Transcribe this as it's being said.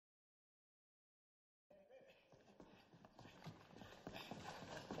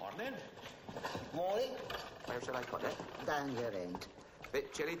Morning. Morning. Where shall I put it? Down your end.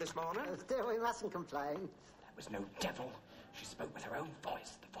 Bit chilly this morning? Still, we mustn't complain. That was no devil. She spoke with her own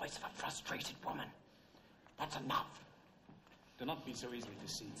voice, the voice of a frustrated woman. That's enough. Do not be so easily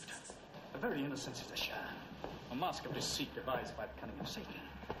deceived. The very innocence is a sham. A mask of deceit devised by the cunning of Satan.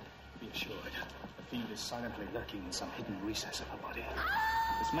 Be assured, the fiend is silently lurking in some hidden recess of her body.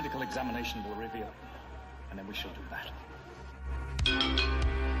 This medical examination will reveal, and then we shall do that.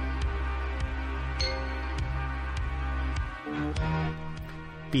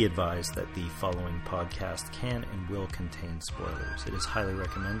 Be advised that the following podcast can and will contain spoilers. It is highly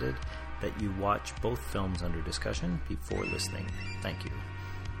recommended that you watch both films under discussion before listening. Thank you.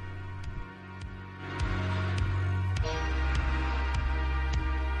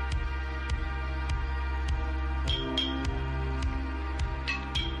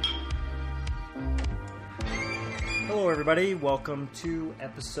 Hello, everybody. Welcome to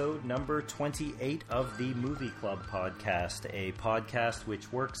episode number 28 of the Movie Club podcast, a podcast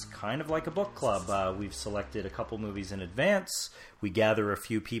which works kind of like a book club. We've selected a couple movies in advance. We gather a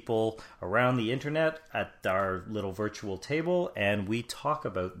few people around the internet at our little virtual table, and we talk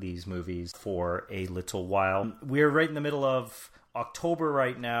about these movies for a little while. We're right in the middle of October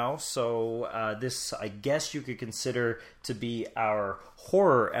right now, so this, I guess you could consider to be our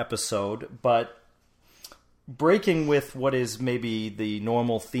horror episode, but breaking with what is maybe the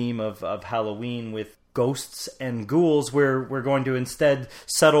normal theme of Halloween with ghosts and ghouls, we're going to instead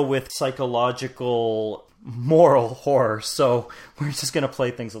settle with psychological moral horror. So we're just going to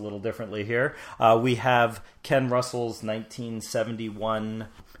play things a little differently here. We have Ken Russell's 1971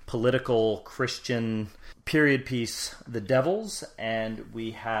 political Christian period piece, The Devils, and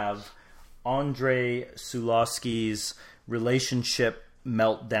we have Andrei Sulawski's relationship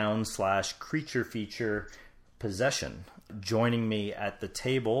meltdown / creature feature, Possession. Joining me at the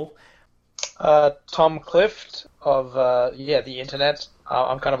table, Tom Clift of the internet.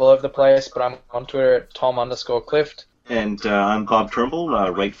 I'm kind of all over the place, but I'm on Twitter at Tom_Clift. And I'm Bob Turnbull,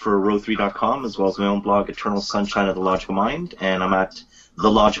 write for Row3.com, as well as my own blog, Eternal Sunshine of the Logical Mind, and I'm at The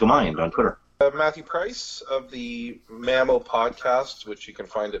Logical Mind on Twitter. Matthew Price of the Mammo podcast, which you can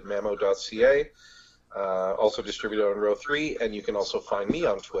find at mammo.ca, also distributed on Row3, and you can also find me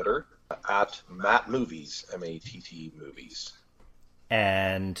on Twitter at Matt Movies, M-A-T-T Movies.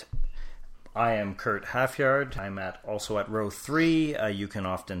 And I am Kurt Halfyard. I'm also at Row3. You can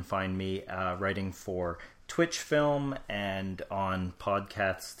often find me writing for Twitch Film and on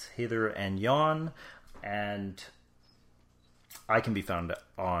podcasts Hither and Yon. And I can be found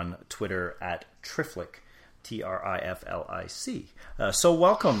on Twitter at Triflic, Triflic. So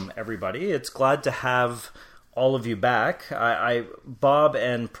welcome, everybody. It's glad to have all of you back. Bob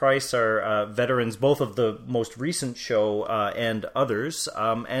and Price are veterans, both of the most recent show and others.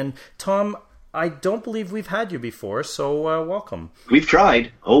 And Tom, I don't believe we've had you before, so welcome. We've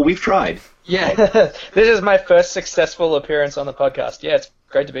tried. We've tried. Yeah, this is my first successful appearance on the podcast. Yeah, it's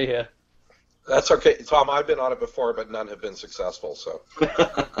great to be here. That's okay. Tom, I've been on it before, but none have been successful, so...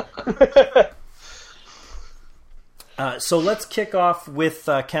 So let's kick off with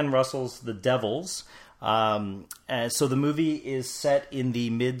Ken Russell's The Devils. So the movie is set in the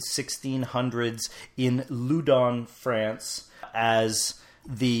mid-1600s in Loudun, France, as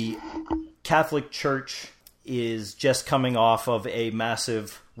the Catholic Church is just coming off of a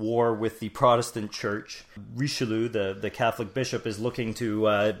massive war with the Protestant Church. Richelieu, the Catholic bishop, is looking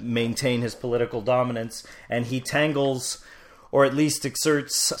to maintain his political dominance, and he tangles, or at least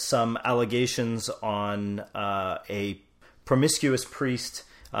exerts, some allegations on a promiscuous priest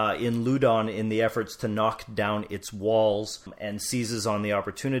in Loudun in the efforts to knock down its walls, and seizes on the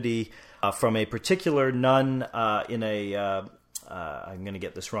opportunity from a particular nun in a, I'm going to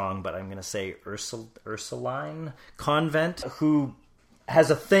get this wrong, but I'm going to say Ursuline convent, who has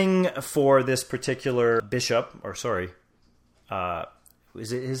a thing for this particular bishop, or sorry,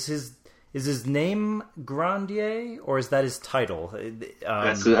 is his name Grandier, or is that his title?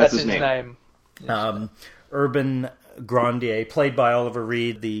 That's his name. Urban Grandier, played by Oliver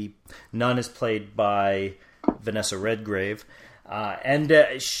Reed. The nun is played by Vanessa Redgrave.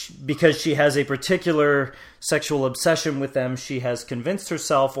 Because she has a particular sexual obsession with them, she has convinced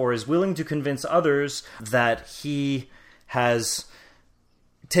herself, or is willing to convince others, that he has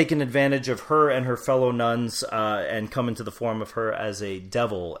taken advantage of her and her fellow nuns and come into the form of her as a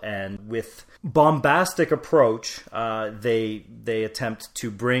devil. And with bombastic approach, they attempt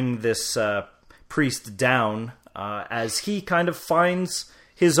to bring this priest down as he kind of finds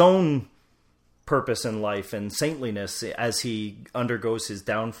his own purpose in life and saintliness as he undergoes his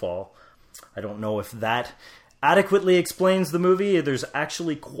downfall. I don't know if that adequately explains the movie. There's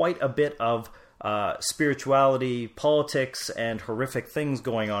actually quite a bit of spirituality, politics, and horrific things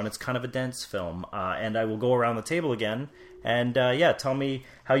going on. It's kind of a dense film. And I will go around the table again. And tell me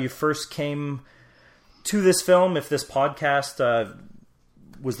how you first came to this film, if this podcast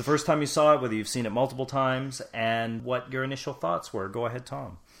was the first time you saw it, whether you've seen it multiple times, and what your initial thoughts were. Go ahead,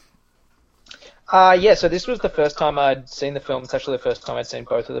 Tom. So this was the first time I'd seen the film. It's actually the first time I'd seen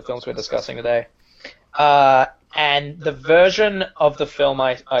both of the films we're discussing today. And the version of the film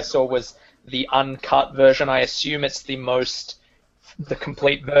I saw was the uncut version. I assume it's the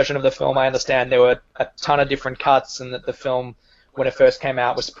complete version of the film. I understand there were a ton of different cuts, and that the film, when it first came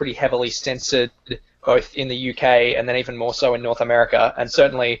out, was pretty heavily censored, both in the UK and then even more so in North America. And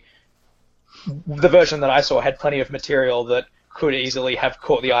certainly the version that I saw had plenty of material that could easily have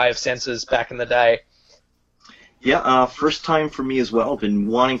caught the eye of censors back in the day. Yeah, first time for me as well. Been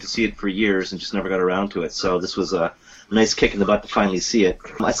wanting to see it for years and just never got around to it. So this was a nice kick in the butt to finally see it.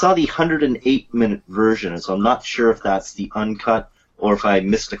 I saw the 108-minute version, so I'm not sure if that's the uncut or if I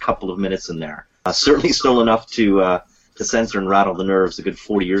missed a couple of minutes in there. Certainly still enough to censor and rattle the nerves a good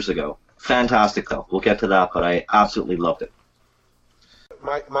 40 years ago. Fantastic, though. We'll get to that, but I absolutely loved it.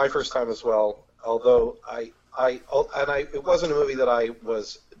 My first time as well, although it wasn't a movie that I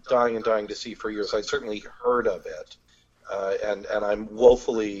was dying to see for years. I'd certainly heard of it, and I'm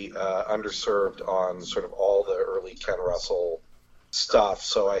woefully underserved on sort of all the early Ken Russell stuff,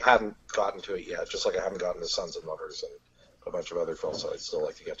 so I hadn't gotten to it yet, just like I haven't gotten to Sons and Lovers and a bunch of other films that I'd still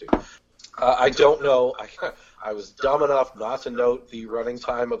like to get to. I don't know. I was dumb enough not to note the running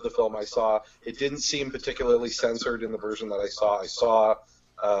time of the film I saw. It didn't seem particularly censored in the version that I saw. I saw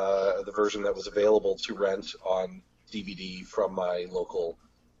the version that was available to rent on DVD from my local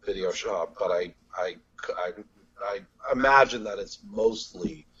video shop, but I imagine that it's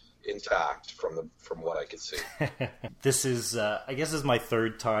mostly intact from what I could see. This is, I guess, is my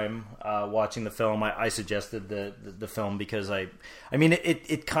third time watching the film. I suggested the film because I mean,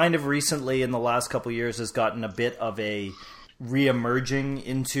 it kind of recently in the last couple of years has gotten a bit of a re-emerging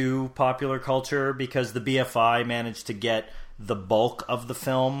into popular culture because the BFI managed to get the bulk of the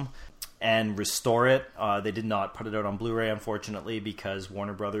film and restore it. They did not put it out on Blu-ray, unfortunately, because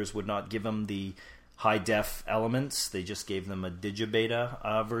Warner Brothers would not give them the high-def elements. They just gave them a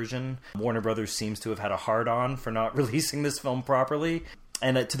digibeta version. Warner Brothers seems to have had a hard-on for not releasing this film properly.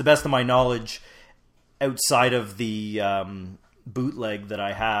 And to the best of my knowledge, outside of the bootleg that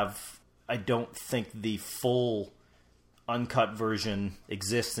I have, I don't think the full uncut version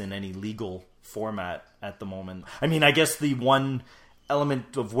exists in any legal format at the moment. I mean, I guess the one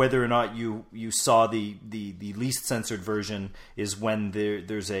element of whether or not you saw the least censored version is when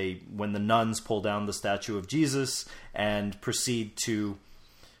when the nuns pull down the statue of Jesus and proceed to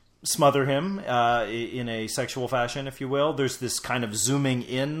smother him in a sexual fashion, if you will. There's this kind of zooming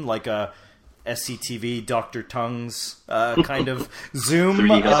in, like a SCTV Dr. Tongues kind of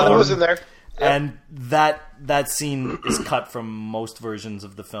zoom. I was in there. Yep. And that scene is cut from most versions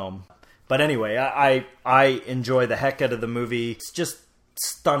of the film. But anyway, I enjoy the heck out of the movie. It's just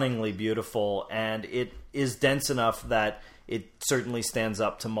stunningly beautiful, and it is dense enough that it certainly stands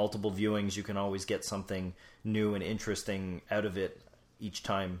up to multiple viewings. You can always get something new and interesting out of it each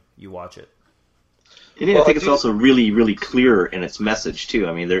time you watch it. And I think it's also really, really clear in its message, too.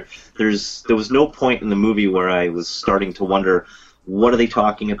 I mean, there was no point in the movie where I was starting to wonder, what are they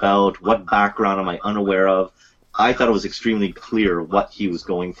talking about? What background am I unaware of? I thought it was extremely clear what he was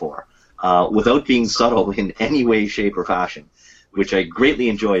going for, without being subtle in any way, shape, or fashion, which I greatly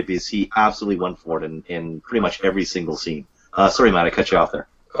enjoyed because he absolutely went for it in pretty much every single scene. Sorry, Matt, I cut you off there.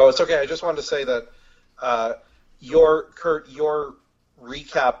 Oh, it's okay. I just wanted to say that your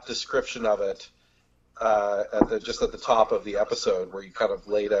recap description of it, just at the top of the episode, where you kind of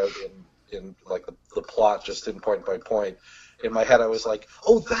laid out in like the plot just in point by point. In my head, I was like,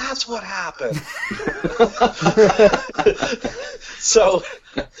 "Oh, that's what happened." So.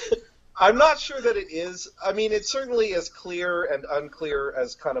 I'm not sure that it is. I mean, it's certainly as clear and unclear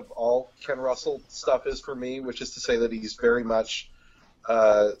as kind of all Ken Russell stuff is for me, which is to say that he's very much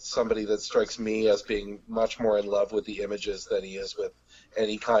somebody that strikes me as being much more in love with the images than he is with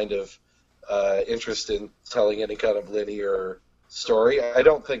any kind of interest in telling any kind of linear story. I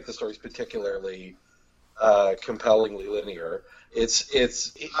don't think the story's particularly compellingly linear.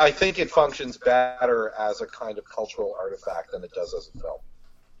 I think it functions better as a kind of cultural artifact than it does as a film.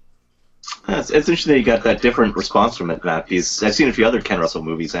 It's interesting that you got that different response from it, Matt, because I've seen a few other Ken Russell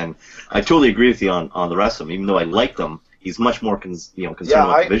movies, and I totally agree with you on the rest of them. Even though I like them, he's much more concerned with the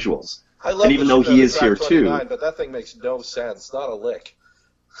visuals. I love and even though he is here too, but that thing makes no sense. Not a lick.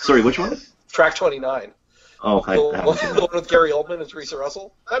 Sorry, which one? Track 29. Oh, The one with Gary Oldman and Teresa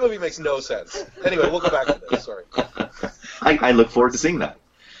Russell? That movie makes no sense. Anyway, we'll go back to this. Sorry. I look forward to seeing that.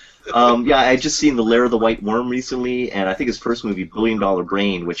 Yeah, I just seen The Lair of the White Worm recently, and I think his first movie, $1 Billion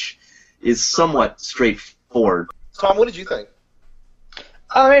Brain, which is somewhat straightforward. Tom, what did you think?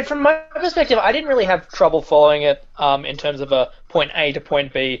 I mean, from my perspective, I didn't really have trouble following it in terms of a point A to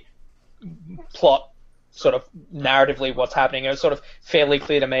point B plot, sort of narratively what's happening. It was sort of fairly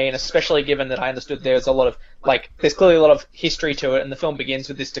clear to me, and especially given that I understood there's a lot of, there's clearly a lot of history to it, and the film begins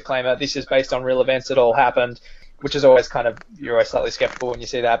with this disclaimer, this is based on real events that all happened, which is always kind of, you're always slightly skeptical when you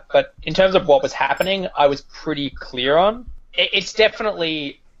see that. But in terms of what was happening, I was pretty clear on. It's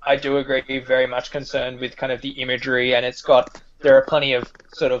definitely, I do agree, very much concerned with kind of the imagery, and there are plenty of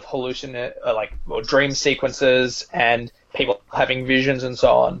sort of dream sequences and people having visions and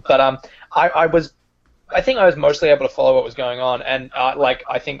so on. But I think I was mostly able to follow what was going on, and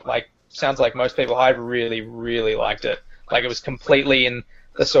I think sounds like most people, I really, really liked it. It was completely in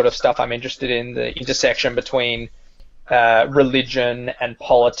the sort of stuff I'm interested in, the intersection between religion and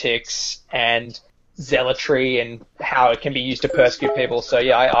politics and zealotry and how it can be used to persecute people. So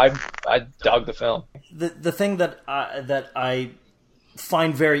yeah, I dug the film. The thing that I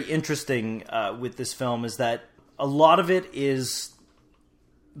find very interesting with this film is that a lot of it is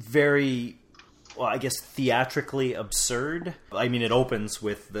very, well, I guess theatrically absurd. I mean, it opens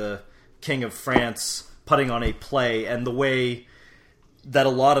with the King of France putting on a play, and the way that a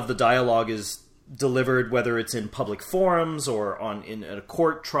lot of the dialogue is delivered, whether it's in public forums or in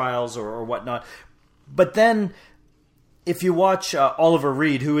court trials or whatnot. But then, if you watch Oliver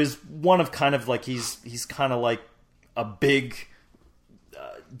Reed, who is one of kind of he's kind of like a big,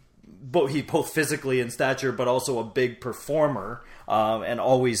 both physically in stature, but also a big performer, and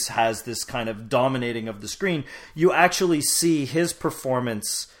always has this kind of dominating of the screen. You actually see his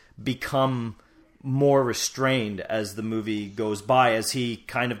performance become more restrained as the movie goes by, as he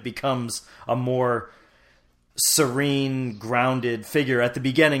kind of becomes a more serene, grounded figure. At the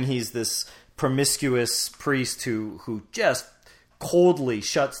beginning, he's this promiscuous priest who just coldly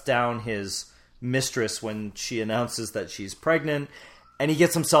shuts down his mistress when she announces that she's pregnant, and he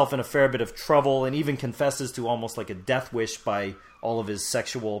gets himself in a fair bit of trouble and even confesses to almost like a death wish by all of his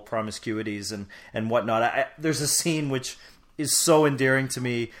sexual promiscuities and whatnot. There's a scene which is so endearing to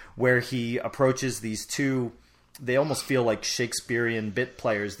me where he approaches these two, they almost feel like Shakespearean bit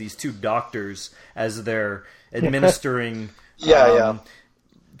players, these two doctors, as they're administering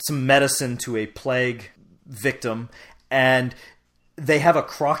some medicine to a plague victim, and they have a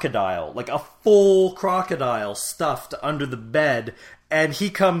crocodile, like a full crocodile stuffed under the bed, and he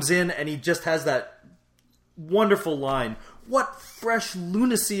comes in and he just has that wonderful line, "What fresh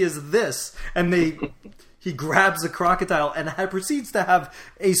lunacy is this?" And he grabs the crocodile and proceeds to have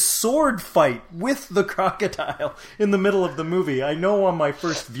a sword fight with the crocodile in the middle of the movie. I know on my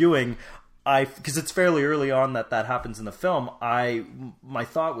first viewing, because it's fairly early on that happens in the film, my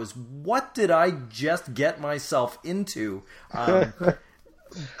thought was, what did I just get myself into?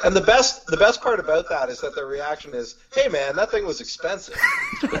 And the best part about that is that their reaction is, "Hey man, that thing was expensive."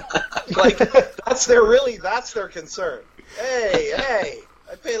 that's their concern. Hey,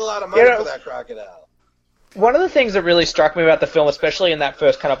 I paid a lot of money for that crocodile. One of the things that really struck me about the film, especially in that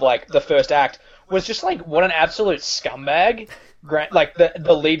first kind of the first act, was just what an absolute scumbag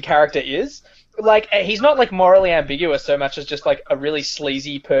the lead character is. He's not morally ambiguous so much as just a really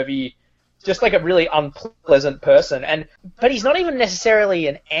sleazy, pervy, just a really unpleasant person. But he's not even necessarily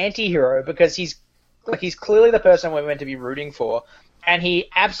an anti-hero, because he's clearly the person we're meant to be rooting for, and he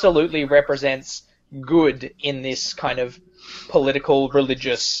absolutely represents good in this kind of political,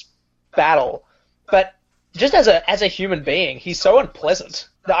 religious battle. But just as a human being, he's so unpleasant.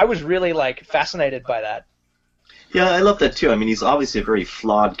 I was really fascinated by that. Yeah, I love that too. I mean, he's obviously a very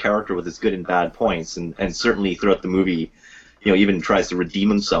flawed character with his good and bad points, and certainly throughout the movie, even tries to redeem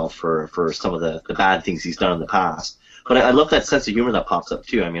himself for some of the bad things he's done in the past. But I love that sense of humor that pops up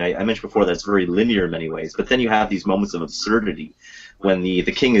too. I mean, I mentioned before that it's very linear in many ways, but then you have these moments of absurdity when the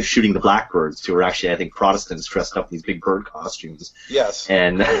king is shooting the blackbirds, who are actually, I think, Protestants dressed up in these big bird costumes. Yes.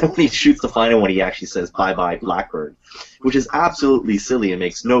 And when he shoots the final one, he actually says, "Bye-bye, blackbird," which is absolutely silly and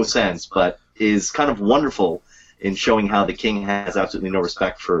makes no sense, but is kind of wonderful in showing how the king has absolutely no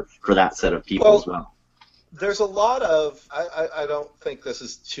respect for that set of people as well. There's a lot of, I don't think this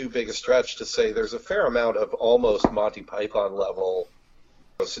is too big a stretch to say there's a fair amount of almost Monty Python level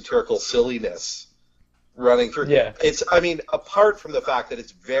satirical silliness running through. Yeah. Apart from the fact that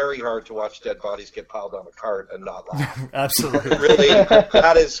it's very hard to watch dead bodies get piled on a cart and not laugh. Absolutely. Really,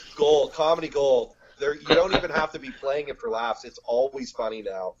 that is gold, comedy gold. You don't even have to be playing it for laughs. It's always funny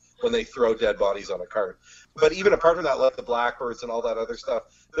now when they throw dead bodies on a cart. But even apart from that, like the Blackbirds and all that other stuff,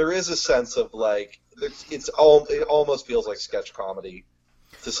 there is a sense of like it almost feels like sketch comedy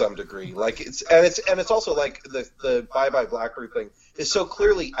to some degree. Like it's also like the Bye Bye Blackbird thing is so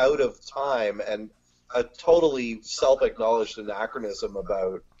clearly out of time and a totally self-acknowledged anachronism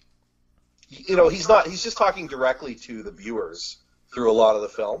about. He's just talking directly to the viewers through a lot of the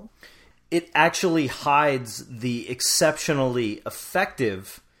film. It actually hides the exceptionally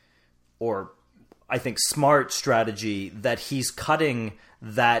effective, or I think smart strategy that he's cutting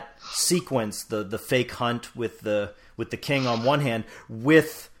that sequence, the fake hunt with the king on one hand,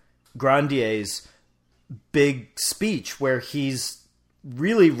 with Grandier's big speech where he's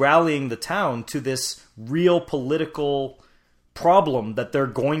really rallying the town to this real political problem that they're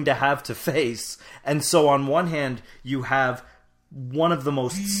going to have to face. And so on one hand, you have one of the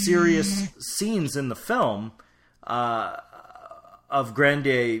most serious scenes in the film of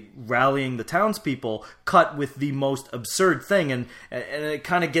Grandier rallying the townspeople, cut with the most absurd thing. And it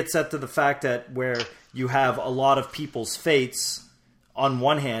kind of gets at to the fact that where you have a lot of people's fates on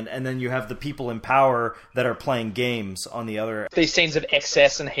one hand, and then you have the people in power that are playing games on the other. These scenes of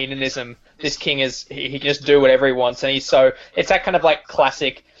excess and hedonism, this king he can just do whatever he wants, and it's that kind of like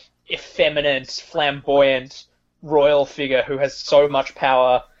classic effeminate, flamboyant royal figure who has so much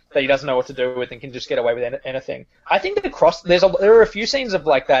power that he doesn't know what to do with and can just get away with anything. I think there are a few scenes of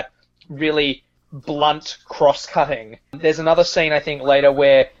like that really blunt cross-cutting. There's another scene I think later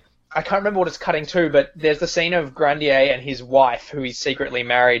where I can't remember what it's cutting to, but there's the scene of Grandier and his wife, who he's secretly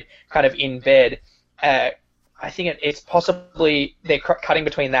married, kind of in bed. I think it's possibly they're cutting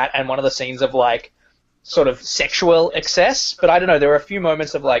between that and one of the scenes of like sort of sexual excess. But I don't know. There are a few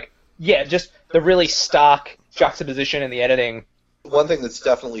moments of like, just the really stark juxtaposition in the editing. One thing that's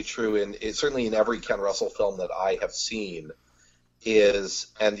definitely true certainly in every Ken Russell film that I have seen is,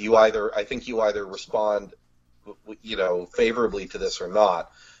 and I think you either respond, favorably to this or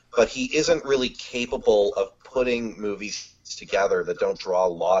not. But he isn't really capable of putting movies together that don't draw a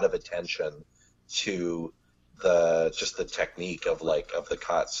lot of attention to the technique of the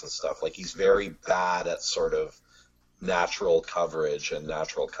cuts and stuff. Like he's very bad at sort of natural coverage and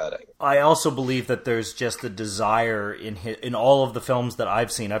natural cutting. I also believe that there's just a desire in all of the films that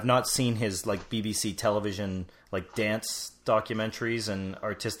I've seen. I've not seen his like BBC television like dance documentaries and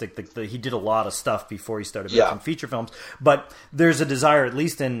artistic. He did a lot of stuff before he started making feature films. But there's a desire, at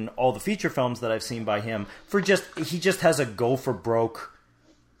least in all the feature films that I've seen by him, he just has a go for broke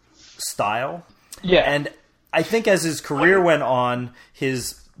style. Yeah, and I think as his career went on,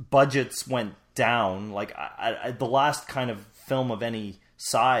 his budgets went down. Like the last kind of film of any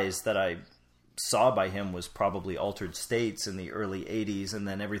size that I saw by him was probably Altered States in the early 80s, and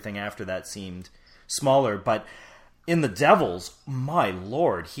then everything after that seemed smaller. But in The Devils, my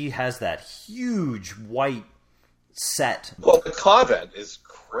lord, he has that huge white set. Well, the convent is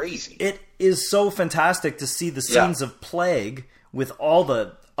crazy. It is so fantastic to see the scenes of plague with all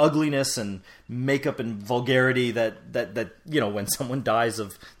the ugliness and makeup and vulgarity that when someone dies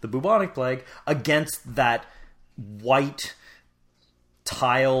of the bubonic plague, against that white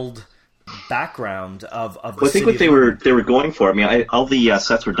tiled background of the I think what they were going for. I mean, all the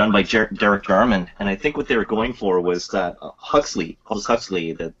sets were done by Derek Jarman, and I think what they were going for was that Aldous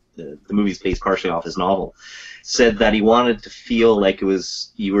Huxley, the movie's based partially off his novel, said that he wanted to feel like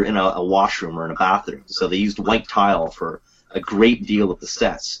you were in a washroom or in a bathroom. So they used white tile for a great deal of the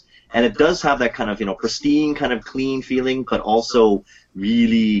sets, and it does have that kind of pristine, kind of clean feeling, but also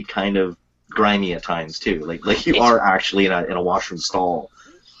really kind of grimy at times too. Like you are actually in a washroom stall.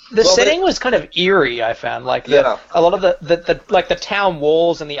 The setting was kind of eerie, I found. Like a lot of the town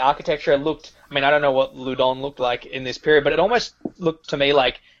walls and the architecture looked. I mean, I don't know what Loudun looked like in this period, but it almost looked to me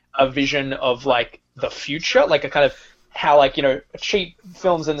like a vision of like the future, like a kind of how cheap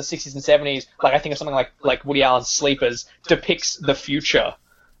films in the 60s and 70s, like I think of something like Woody Allen's Sleepers, depicts the future.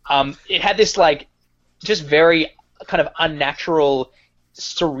 It had this like just very kind of unnatural,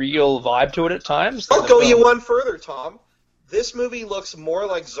 surreal vibe to it at times. I'll go you one further, Tom. This movie looks more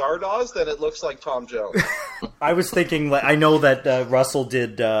like Zardoz than it looks like Tom Jones. I was thinking, I know that Russell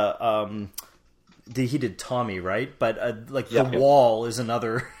did he did Tommy, right? But The Wall is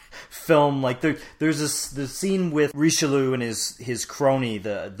another film. Like there's the scene with Richelieu and his crony,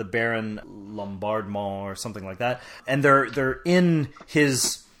 the Baron Lombardmont or something like that, and they're in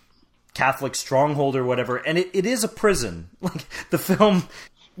his Catholic stronghold or whatever, and it is a prison. Like the film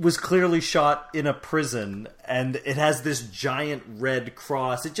was clearly shot in a prison, and it has this giant red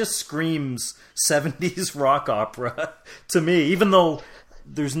cross. It just screams 70s rock opera to me, even though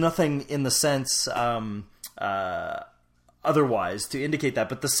there's nothing in the sense otherwise to indicate that,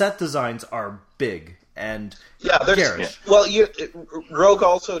 but the set designs are big and garish. Well, Rogue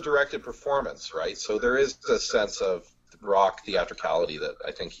also directed performance, right? So there is a sense of rock theatricality that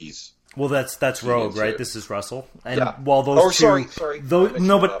I think he's. Well, that's Rogue, right? This is Russell, and yeah. while those two, sorry, those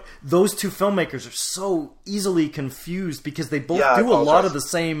two filmmakers are so easily confused because they both do a lot of the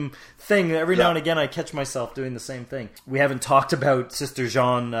same thing. Every now and again, I catch myself doing the same thing. We haven't talked about Sister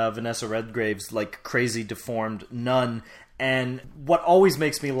Jean, Vanessa Redgrave's like crazy deformed nun, and what always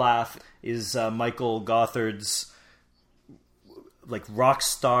makes me laugh is Michael Gothard's like rock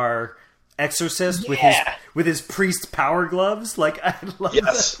star exorcist with his priest power gloves. Like, I love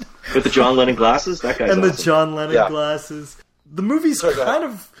that. With the John Lennon glasses, that guy's and awesome. The John Lennon glasses. The movie's kind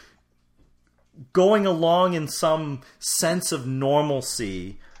of going along in some sense of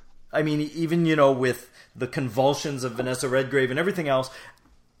normalcy. I mean, even with the convulsions of Vanessa Redgrave and everything else,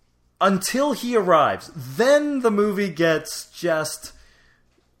 until he arrives, then the movie gets just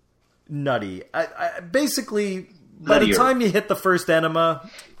nutty. I basically, by the time you hit the first enema,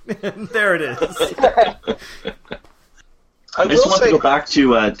 there it is. I just want to go back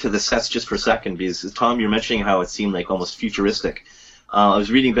to the sets just for a second, because Tom, you're mentioning how it seemed like almost futuristic. I was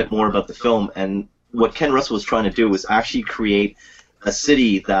reading a bit more about the film, and what Ken Russell was trying to do was actually create a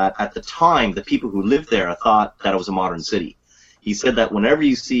city that, at the time, the people who lived there thought that it was a modern city. He said that whenever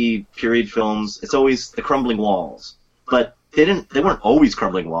you see period films, it's always the crumbling walls. But they weren't always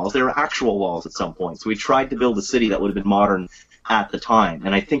crumbling walls. They were actual walls at some point. So we tried to build a city that would have been modern at the time.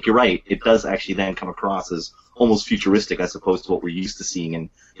 And I think you're right. It does actually then come across as almost futuristic as opposed to what we're used to seeing in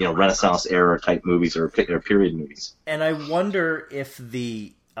Renaissance era type movies or period movies. And I wonder if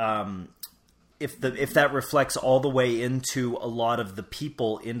if that reflects all the way into a lot of the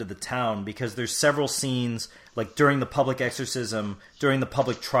people into the town, because there's several scenes like during the public exorcism, during the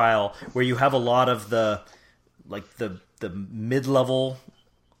public trial, where you have a lot of the mid-level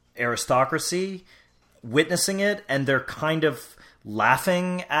aristocracy witnessing it, and they're kind of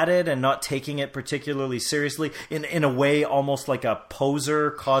laughing at it and not taking it particularly seriously in a way almost like a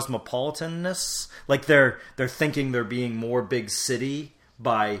poser cosmopolitanness. Like they're thinking they're being more big city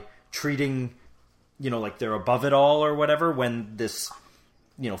by treating, like they're above it all or whatever, when this,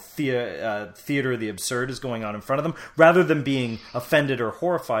 theater of the absurd is going on in front of them, rather than being offended or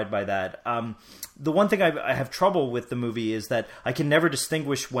horrified by that. The one thing I have trouble with the movie is that I can never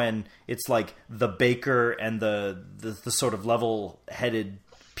distinguish when it's like the baker and the sort of level-headed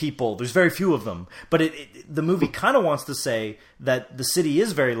people. There's very few of them. But the movie kind of wants to say that the city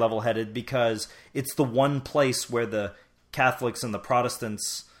is very level-headed because it's the one place where the Catholics and the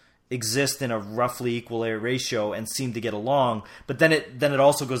Protestants exist in a roughly equal ratio and seem to get along. But then it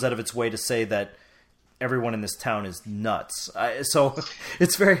also goes out of its way to say that everyone in this town is nuts. So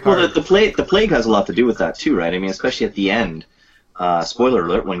it's very hard. Well, the plague has a lot to do with that too, right? I mean, especially at the end. Spoiler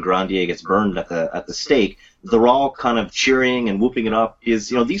alert: when Grandier gets burned at the stake, they're all kind of cheering and whooping it up.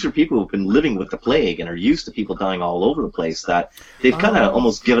 These are people who've been living with the plague and are used to people dying all over the place. That they've kind of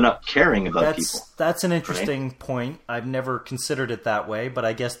almost given up caring about people. That's an interesting point. I've never considered it that way, but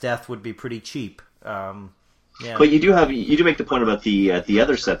I guess death would be pretty cheap. Yeah. But you do make the point about the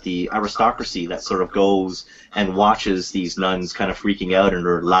other set, the aristocracy that sort of goes and watches these nuns kind of freaking out and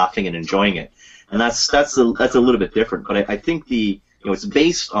are laughing and enjoying it, and that's a little bit different. But I think it's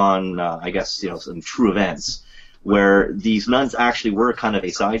based on some true events where these nuns actually were kind of a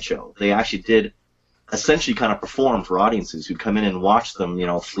sideshow. They actually did essentially kind of perform for audiences who'd come in and watch them,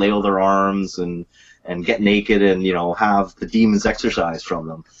 flail their arms and get naked and have the demons exorcised from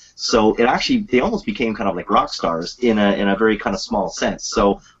them. So they almost became kind of like rock stars in a very kind of small sense.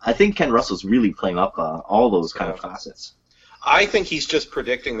 So I think Ken Russell's really playing up all those kind of facets. I think he's just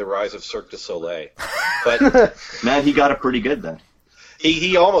predicting the rise of Cirque du Soleil. But man, he got it pretty good then.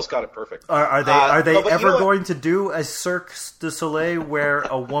 He almost got it perfect. Are they ever going to do a Cirque du Soleil where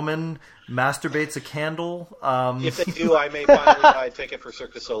a woman masturbates a candle? If they do, I may finally buy a ticket for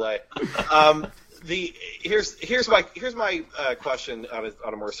Cirque du Soleil. Here's my question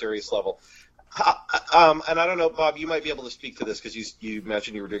on a more serious level, and I don't know, Bob, you might be able to speak to this because you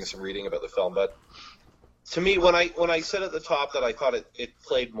mentioned you were doing some reading about the film. But to me, when I said at the top that I thought it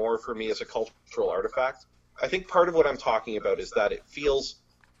played more for me as a cultural artifact, I think part of what I'm talking about is that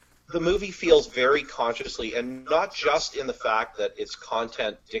the movie feels very consciously, and not just in the fact that its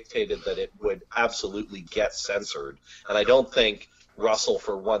content dictated that it would absolutely get censored, and I don't think Russell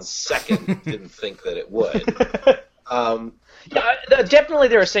for 1 second didn't think that it would. Definitely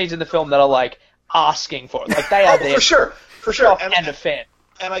there are scenes in the film that are like asking for it. Like they are there for sure. And a fan.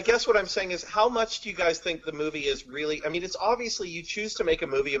 And I guess what I'm saying is, how much do you guys think the movie is really... I mean, it's obviously you choose to make a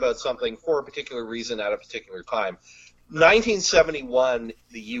movie about something for a particular reason at a particular time. 1971,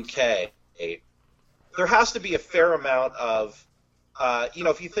 the UK, there has to be a fair amount of...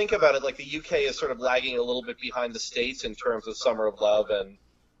 if you think about it, like the UK is sort of lagging a little bit behind the States in terms of Summer of Love and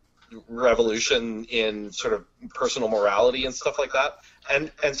revolution in sort of personal morality and stuff like that.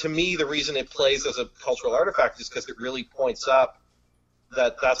 And to me, the reason it plays as a cultural artifact is because it really points up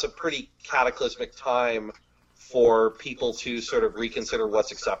that that's a pretty cataclysmic time for people to sort of reconsider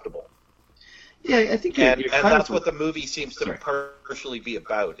what's acceptable. Yeah, I think and that's what the movie seems to partially be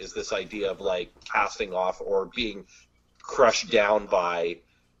about, is this idea of like casting off or being crushed down by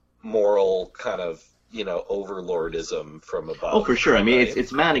moral kind of, overlordism from above. Oh, for sure. I mean,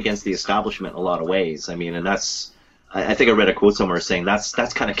 it's man against the establishment in a lot of ways. I mean, and that's... I think I read a quote somewhere saying that's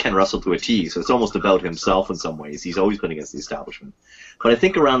kind of Ken Russell to a T, so it's almost about himself in some ways. He's always been against the establishment. But I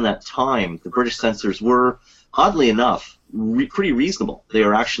think around that time, the British censors were, oddly enough, pretty reasonable. They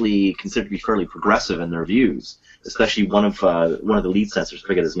were actually considered to be fairly progressive in their views, especially one of the lead censors, I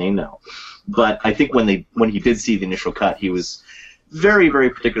forget his name now. But I think when he did see the initial cut, he was very, very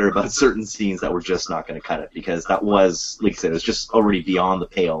particular about certain scenes that were just not going to cut it, because that was, like I said, it was just already beyond the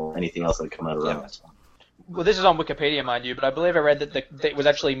pale anything else that had come out around that time. Well, this is on Wikipedia, mind you, but I believe I read that it was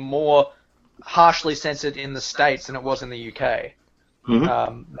actually more harshly censored in the States than it was in the UK. Mm-hmm.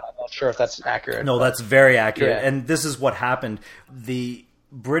 I'm not sure if that's accurate. No, that's very accurate. Yeah. And this is what happened. The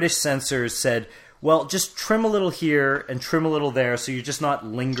British censors said, well, just trim a little here and trim a little there so you're just not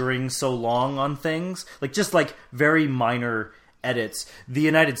lingering so long on things. Just very minor edits. The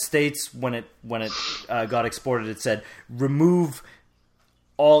United States, when it got exported, it said, remove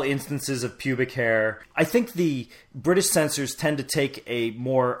all instances of pubic hair. I think the British censors tend to take a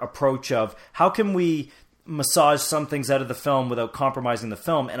more approach of how can we massage some things out of the film without compromising the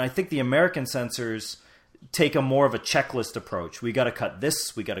film, and I think the American censors take a more of a checklist approach. We got to cut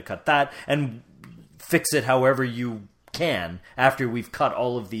this, we got to cut that, and fix it however you can after we've cut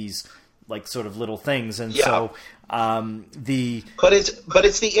all of these sort of little things. And so but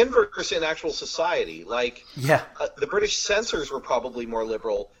it's the inverse in actual society. The British censors were probably more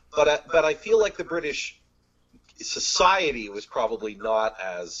liberal, but I feel like the British society was probably not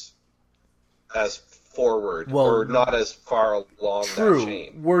as forward or not as far along that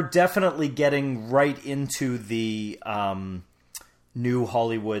chain. We're definitely getting right into the new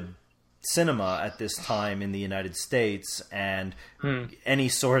Hollywood cinema at this time in the United States, and any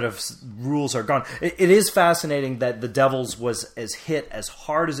sort of rules are gone. It is fascinating that The Devils was as hit as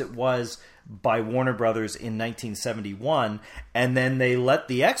hard as it was by Warner Brothers in 1971, and then they let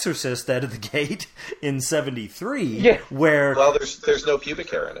The Exorcist out of the gate in 73, where... Well, there's no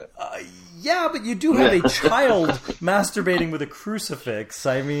pubic hair in it. Yeah, but you do have a child masturbating with a crucifix.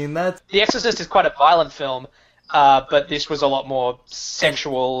 I mean, that's... The Exorcist is quite a violent film, but this was a lot more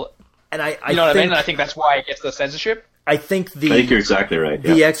sexual... And I you know what I mean? And I think that's why it gets the censorship. I think you're exactly right.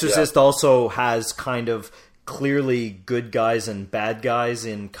 The Exorcist also has kind of clearly good guys and bad guys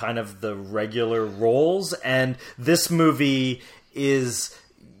in kind of the regular roles, and this movie is,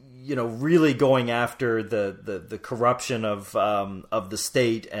 really going after the corruption of the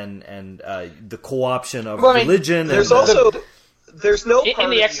state and the co-option of religion. There's no part in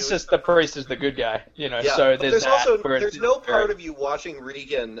The Exorcist, the priest is the good guy, so there's no part of you watching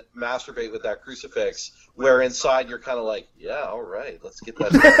Regan masturbate with that crucifix where inside you're kind of like, yeah, all right, let's get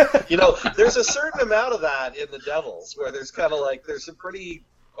that. There's a certain amount of that in The Devils where there's kind of there's some pretty,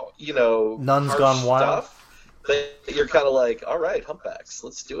 Nuns Gone Wild stuff that you're kind of like, all right, humpbacks,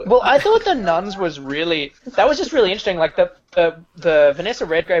 let's do it. Well, I thought the nuns was just really interesting. The Vanessa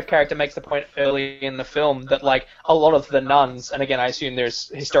Redgrave character makes the point early in the film that a lot of the nuns, and again I assume there's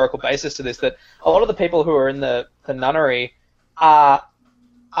historical basis to this, that a lot of the people who are in the nunnery are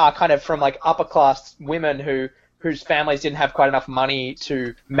kind of from upper class women whose families didn't have quite enough money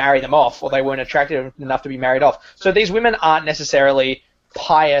to marry them off, or they weren't attractive enough to be married off. So these women aren't necessarily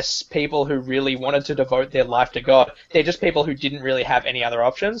pious people who really wanted to devote their life to God. They're just people who didn't really have any other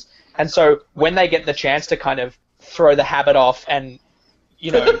options. And so when they get the chance to kind of throw the habit off and,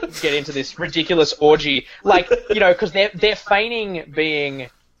 get into this ridiculous orgy, because they're feigning being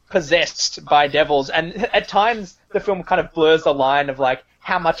possessed by devils. And at times the film kind of blurs the line of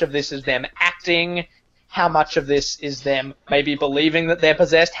how much of this is them acting, how much of this is them maybe believing that they're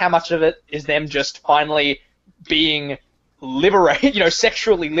possessed, how much of it is them just finally being liberated,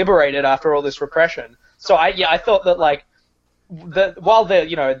 sexually liberated after all this repression. So I thought that while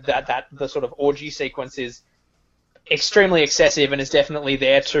the sort of orgy sequence is extremely excessive and is definitely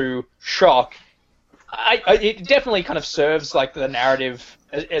there to shock, it definitely kind of serves the narrative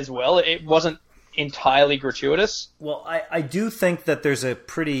as well. It wasn't entirely gratuitous. Well, I do think that there's a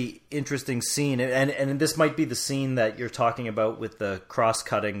pretty interesting scene, and this might be the scene that you're talking about with the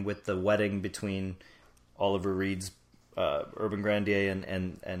cross-cutting with the wedding between Oliver Reed's Urban Grandier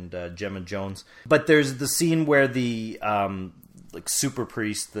and Gemma Jones. But there's the scene where the super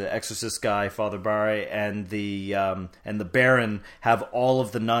priest, the exorcist guy, Father Barre, and the Baron have all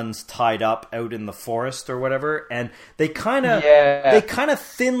of the nuns tied up out in the forest or whatever, and they kind of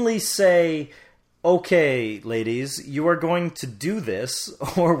thinly say, "Okay, ladies, you are going to do this,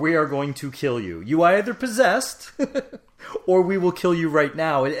 or we are going to kill you. You are either possessed, or we will kill you right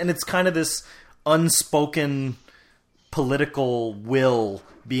now." And it's kind of this unspoken political will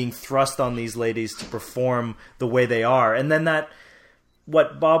being thrust on these ladies to perform the way they are. And then that,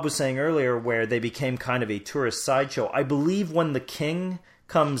 what Bob was saying earlier, where they became kind of a tourist sideshow. I believe when the king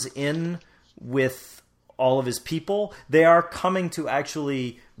comes in with all of his people, they are coming to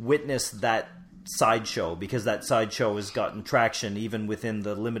actually witness that sideshow, because that sideshow has gotten traction even within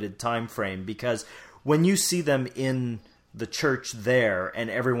the limited time frame. Because when you see them in the church there and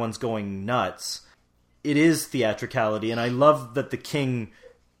everyone's going nuts, it is theatricality. And I love that the king,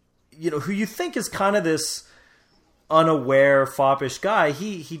 who you think is kind of this unaware, foppish guy,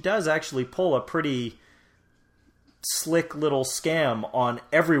 he does actually pull a pretty slick little scam on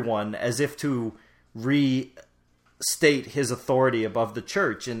everyone as if to restate his authority above the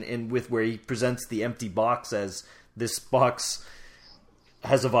church, and with where he presents the empty box as this box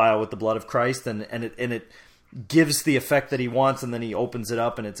has a vial with the blood of Christ, and it gives the effect that he wants, and then he opens it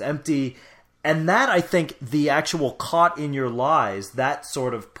up and it's empty. And that, I think, the actual caught in your lies, that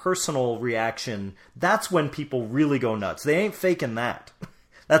sort of personal reaction, that's when people really go nuts. They ain't faking that.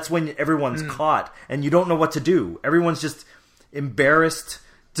 That's when everyone's caught and you don't know what to do. Everyone's just embarrassed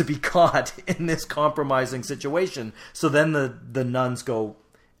to be caught in this compromising situation. So then the nuns go,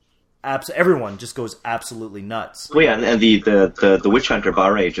 everyone just goes absolutely nuts. Well, yeah, and the witch hunter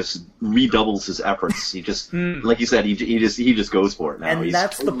Barre just redoubles his efforts. He just, like you said, he just goes for it now. And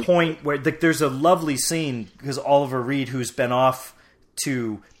that's the point where there's a lovely scene, because Oliver Reed, who's been off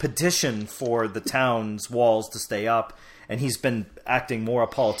to petition for the town's walls to stay up, and he's been acting more a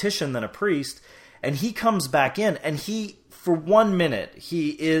politician than a priest, and he comes back in, and he, for 1 minute,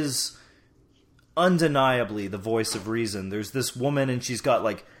 he is undeniably the voice of reason. There's this woman, and she's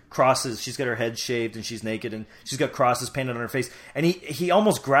got crosses, she's got her head shaved and she's naked and she's got crosses painted on her face, and he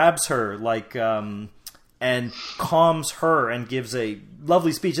almost grabs her and calms her and gives a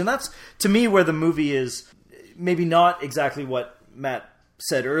lovely speech. And that's, to me, where the movie is maybe not exactly what Matt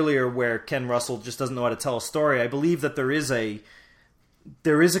said earlier, where Ken Russell just doesn't know how to tell a story. I believe that there is a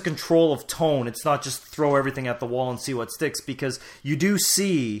control of tone. It's not just throw everything at the wall and see what sticks, because you do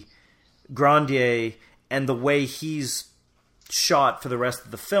see Grandier and the way he's shot for the rest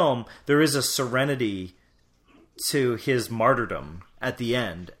of the film, there is a serenity to his martyrdom at the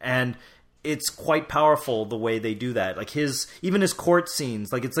end, and it's quite powerful the way they do that. Even his court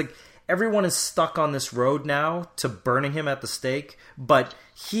scenes, it's like everyone is stuck on this road now to burning him at the stake, but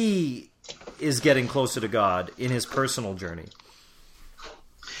he is getting closer to God in his personal journey.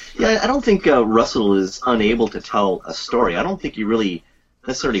 Yeah, I don't think Russell is unable to tell a story. I don't think he really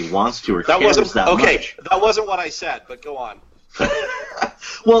necessarily wants to or cares that much. That wasn't what I said, but go on.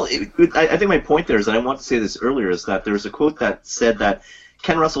 Well, I think my point there is, and I want to say this earlier, is that there was a quote that said that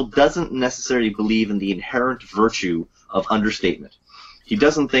Ken Russell doesn't necessarily believe in the inherent virtue of understatement. He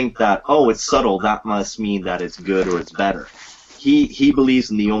doesn't think that, it's subtle, that must mean that it's good or it's better. He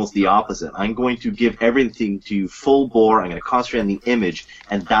believes in almost the opposite. I'm going to give everything to you full bore, I'm going to concentrate on the image,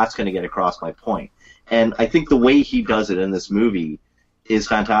 and that's going to get across my point. And I think the way he does it in this movie is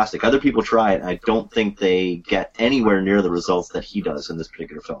fantastic. Other people try it, and I don't think they get anywhere near the results that he does in this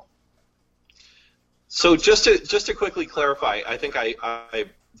particular film. So just to quickly clarify, I think I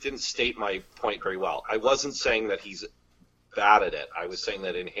didn't state my point very well. I wasn't saying that he's bad at it. I was saying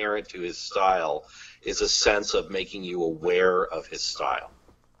that inherent to his style is a sense of making you aware of his style.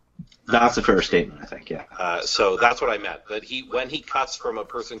 That's a fair statement, I think, yeah. So that's what I meant. That when he cuts from a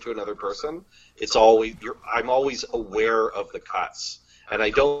person to another person, I'm always aware of the cuts. And I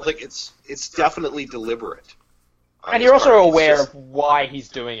don't think it's definitely deliberate. And you're also aware of why he's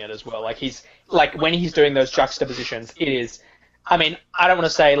doing it as well. When he's doing those juxtapositions, it is. I mean, I don't want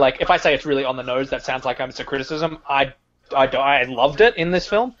to say if I say it's really on the nose, that sounds like it's a criticism. I loved it in this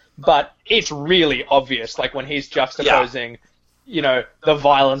film, but it's really obvious. When he's juxtaposing, the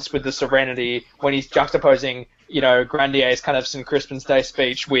violence with the serenity, when he's juxtaposing, Grandier's kind of St. Crispin's Day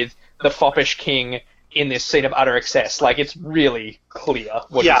speech with the foppish king in this scene of utter excess. Like, it's really clear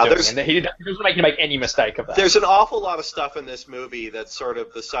what he's doing. And he doesn't make you make any mistake of that. There's an awful lot of stuff in this movie that sort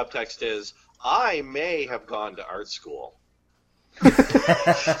of the subtext is, I may have gone to art school.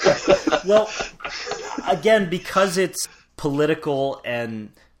 Well, again, because it's political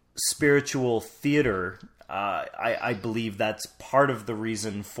and spiritual theater, I believe that's part of the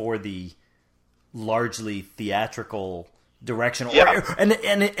reason for the largely theatrical direction. Yeah. And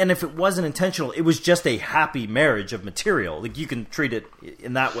if it wasn't intentional, it was just a happy marriage of material. Like, you can treat it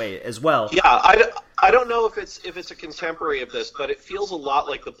in that way as well. Yeah, I don't know if it's a contemporary of this, but it feels a lot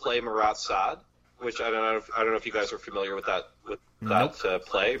like the play Marat Sade, which I don't know if you guys are familiar with that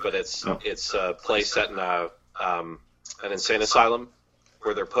play, but it's a play set in an insane asylum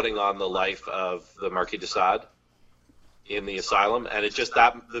where they're putting on the life of the Marquis de Sade in the asylum, and it's just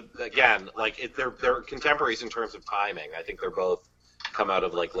that they're contemporaries in terms of timing. I think they're both come out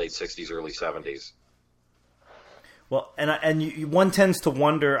of like late 60s, early 70s. Well, one tends to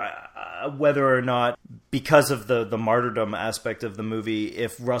wonder whether or not, because of the martyrdom aspect of the movie,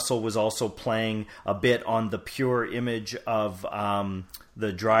 if Russell was also playing a bit on the pure image of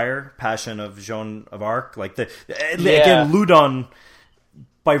the Dreyer Passion of Joan of Arc, like again, Loudun,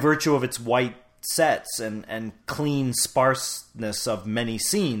 by virtue of its white sets and clean sparseness of many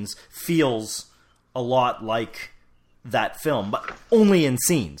scenes, feels a lot like that film, but only in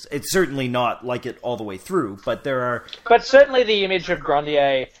scenes. It's certainly not like it all the way through, but there are... But certainly the image of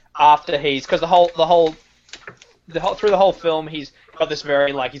Grandier after because the whole through the whole film, he's got this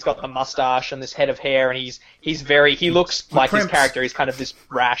very, like, he's got the mustache and this head of hair, and he looks like his character. He's kind of this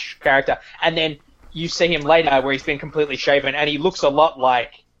rash character. And then you see him later where he's been completely shaven, and he looks a lot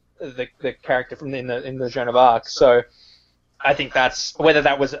like the character from in the Joan of Arc. So I think that's whether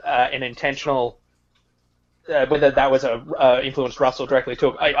that was an intentional, whether that was a influence Russell directly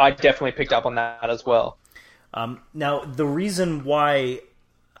took. I definitely picked up on that as well. Now, the reason why,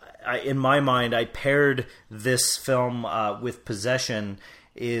 in my mind, I paired this film with Possession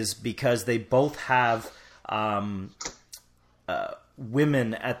is because they both have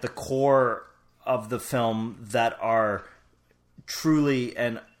women at the core of the film that are truly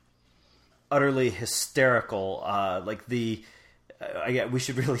and utterly hysterical. We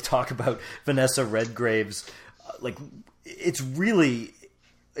should really talk about Vanessa Redgrave's.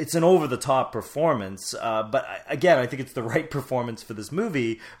 It's an over-the-top performance, but again, I think it's the right performance for this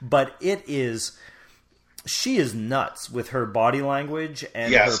movie. But she is nuts with her body language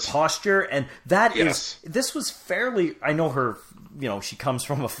and her posture, and this was fairly. I know her. She comes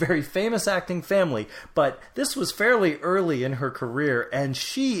from a very famous acting family, but this was fairly early in her career, and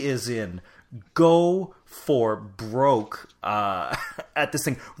she is in go for broke at this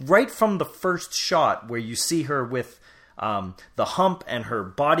thing right from the first shot where you see her with the hump and her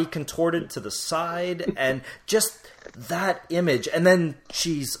body contorted to the side, and just that image. And then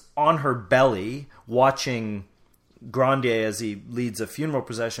she's on her belly watching Grandier as he leads a funeral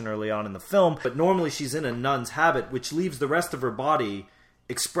procession early on in the film, but normally she's in a nun's habit, which leaves the rest of her body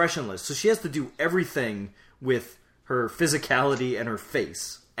expressionless. So she has to do everything with her physicality and her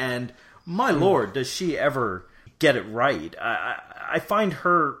face. And my lord, does she ever get it right. I find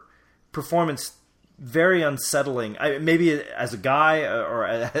her performance very unsettling. Maybe as a guy or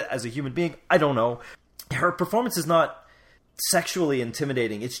as a human being, I don't know. Her performance is not sexually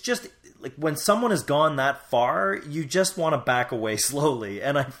intimidating. It's just like when someone has gone that far, you just want to back away slowly.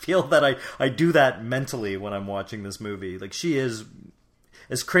 And I feel that I do that mentally when I'm watching this movie. Like, she is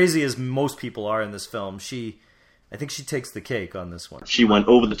as crazy as most people are in this film. I think she takes the cake on this one. She went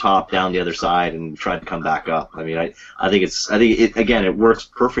over the top, down the other side, and tried to come back up. I mean, I think it works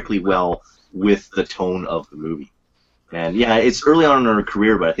perfectly well with the tone of the movie. And yeah, it's early on in her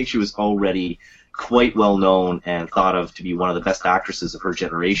career, but I think she was already quite well known and thought of to be one of the best actresses of her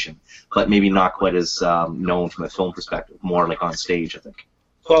generation, but maybe not quite as known from a film perspective, more like on stage, I think.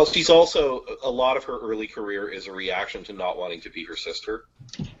 Well, she's also, a lot of her early career is a reaction to not wanting to be her sister.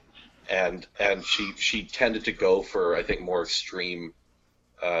 And she tended to go for, I think, more extreme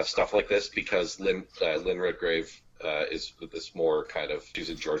stuff like this because Lynn Redgrave is this more kind of, she's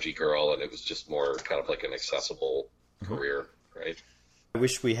a Georgie girl, and it was just more kind of like an accessible career, right? I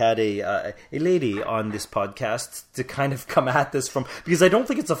wish we had a lady on this podcast to kind of come at this from, because I don't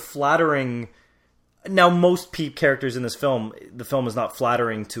think it's a flattering. Now, most characters in this film, the film is not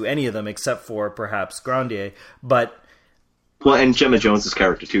flattering to any of them except for perhaps Grandier, but. Well, and Gemma Jones's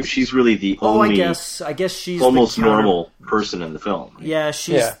character too. She's really the only. I guess she's almost normal person in the film. Yeah,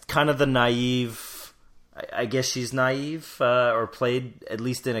 she's kind of the naive. I guess she's naive, or played at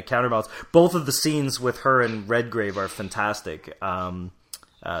least in a counterbalance. Both of the scenes with her and Redgrave are fantastic.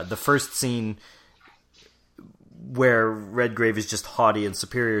 The first scene where Redgrave is just haughty and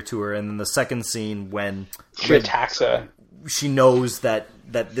superior to her, and then the second scene when she attacks her. She knows that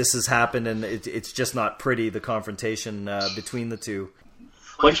this has happened, and it's just not pretty, the confrontation between the two.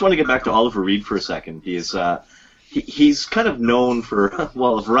 Well, I just want to get back to Oliver Reed for a second. He's kind of known for,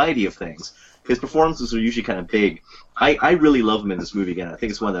 well, a variety of things. His performances are usually kind of big. I really love him in this movie again. I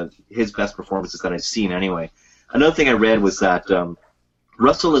think it's one of his best performances that I've seen anyway. Another thing I read was that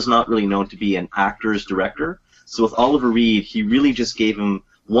Russell is not really known to be an actor's director. So with Oliver Reed, he really just gave him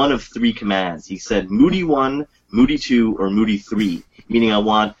one of three commands. He said, Moody 1, Moody 2, or Moody 3, meaning I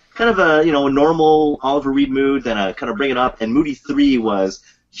want kind of a normal Oliver Reed mood, then I kind of bring it up, and Moody 3 was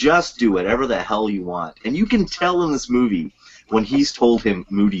just do whatever the hell you want. And you can tell in this movie when he's told him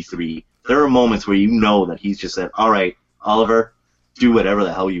Moody 3, there are moments where you know that he's just said, all right, Oliver, do whatever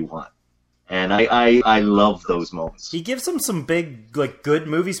the hell you want. And I love those moments. He gives him some big, good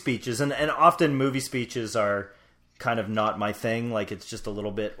movie speeches, and often movie speeches are kind of not my thing, it's just a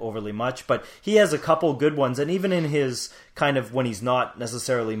little bit overly much, but he has a couple good ones, and even in his kind of, when he's not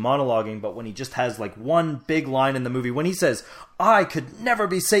necessarily monologuing, but when he just has one big line in the movie, when he says, I could never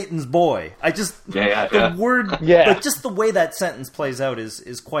be Satan's boy, the word, just the way that sentence plays out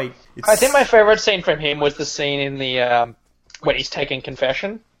is quite... I think my favorite scene from him was the scene in the, when he's taking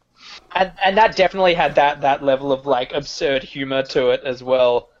confession. And that definitely had that level of absurd humor to it as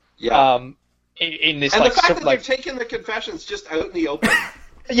well. Yeah. In this, and the fact that they've taken the confessions just out in the open.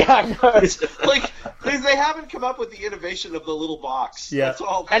 Yeah, I know. They haven't come up with the innovation of the little box. Yeah. That's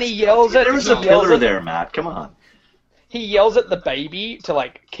all. And he yells at... There was a killer there, Matt. Come on. He yells at the baby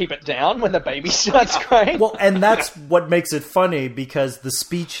to keep it down when the baby starts crying. Well, and that's what makes it funny, because the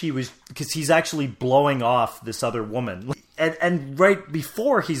speech because he's actually blowing off this other woman. And right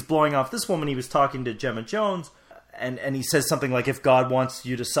before he's blowing off this woman, he was talking to Gemma Jones, and he says something like, if God wants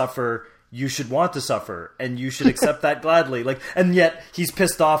you to suffer, you should want to suffer, and you should accept that gladly. And yet he's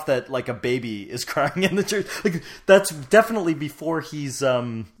pissed off that a baby is crying in the church. That's definitely before he's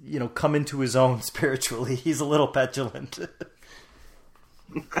come into his own spiritually. He's a little petulant.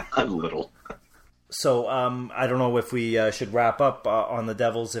 A little. So I don't know if we should wrap up on The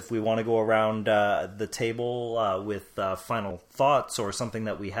Devils, if we want to go around the table with final thoughts or something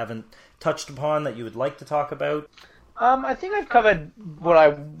that we haven't touched upon that you would like to talk about. I think I've covered what I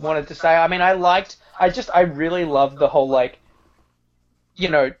wanted to say. I mean, I really love the whole,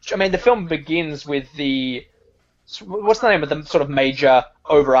 the film begins with what's the name of the sort of major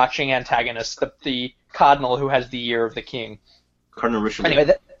overarching antagonist, the cardinal who has the ear of the king? Cardinal Richelieu.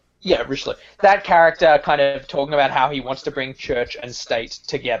 Anyway, Richelieu. That character kind of talking about how he wants to bring church and state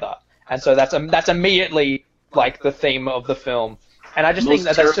together. And so that's immediately, the theme of the film. And I just think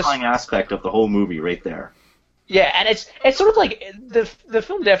that's just... terrifying aspect of the whole movie right there. Yeah, and it's sort of the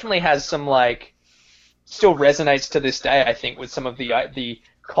film definitely has some still resonates to this day, I think, with some of the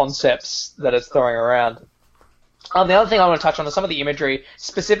concepts that it's throwing around. The other thing I want to touch on is some of the imagery,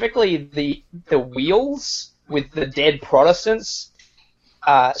 specifically the wheels with the dead Protestants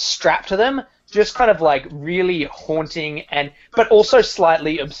strapped to them, just kind of really haunting but also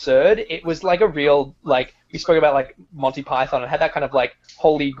slightly absurd. It was a real we spoke about Monty Python, and had that kind of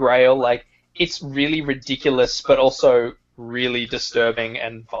Holy Grail it's really ridiculous, but also really disturbing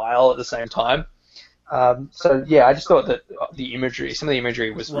and vile at the same time. So yeah, I just thought that some of the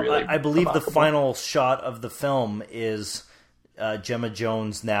imagery was really. I believe remarkable. The final shot of the film is Gemma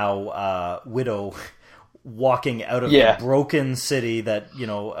Jones, now widow, walking out of a broken city that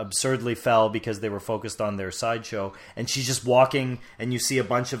absurdly fell because they were focused on their sideshow, and she's just walking, and you see a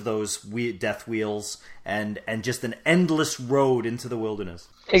bunch of those death wheels and just an endless road into the wilderness.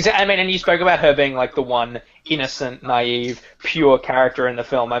 Exactly. I mean, and you spoke about her being the one innocent, naive, pure character in the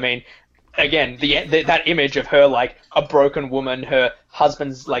film. I mean, again, that image of her a broken woman, her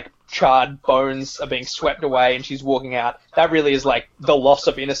husband's charred bones are being swept away, and she's walking out. That really is the loss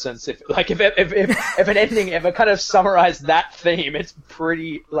of innocence. If an ending ever kind of summarized that theme, it's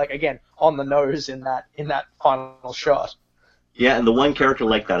pretty again on the nose in that final shot. Yeah, and the one character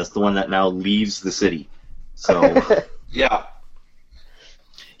like that is the one that now leaves the city. So yeah.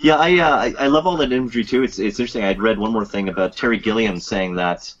 Yeah, I love all that imagery too. It's interesting. I'd read one more thing about Terry Gilliam saying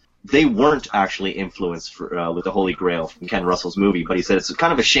that they weren't actually influenced with the Holy Grail from Ken Russell's movie, but he said it's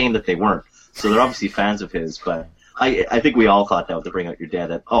kind of a shame that they weren't. So they're obviously fans of his, but I think we all thought that with the Bring Out Your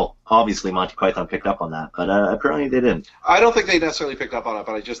Dead. That, obviously Monty Python picked up on that, but apparently they didn't. I don't think they necessarily picked up on it,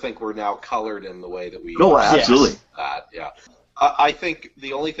 but I just think we're now colored in the way that we. Oh, absolutely. Yeah. I think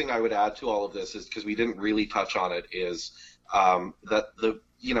the only thing I would add to all of this is, because we didn't really touch on it, is that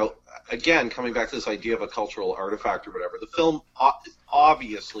again, coming back to this idea of a cultural artifact or whatever, the film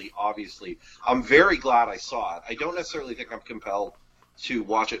obviously, I'm very glad I saw it. I don't necessarily think I'm compelled to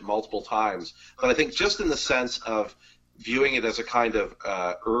watch it multiple times, but I think just in the sense of viewing it as a kind of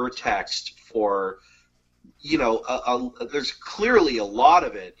ur-text for, there's clearly a lot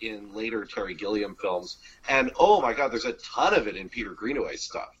of it in later Terry Gilliam films, and oh my God, there's a ton of it in Peter Greenaway's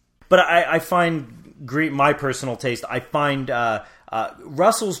stuff. But I find my personal taste. I find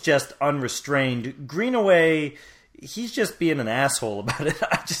Russell's just unrestrained. Greenaway, he's just being an asshole about it.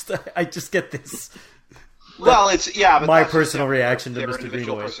 I just get this. Well, but my personal reaction to their Mr.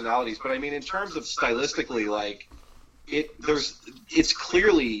 individual Greenaway. Personalities, but I mean, in terms of stylistically, like it's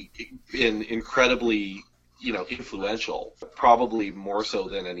clearly been incredibly influential, probably more so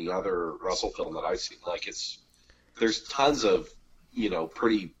than any other Russell film that I've seen. Like there's tons of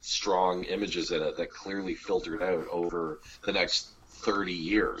pretty strong images in it that clearly filtered out over the next 30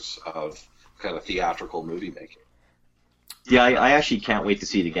 years of kind of theatrical movie making. Yeah, I actually can't wait to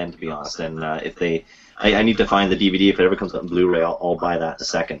see it again, to be honest. And I need to find the DVD. If it ever comes out on Blu-ray, I'll buy that in a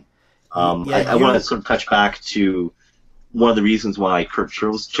second. I want to sort of touch back to one of the reasons why Kurt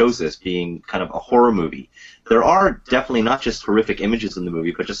chose this being kind of a horror movie. There are definitely not just horrific images in the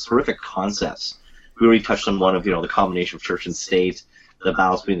movie, but just horrific concepts. We already touched on one of, the combination of church and state, the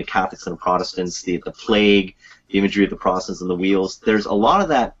balance between the Catholics and the Protestants, the plague, the imagery of the Protestants and the wheels. There's a lot of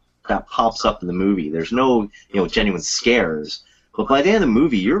that pops up in the movie. There's no, genuine scares. But by the end of the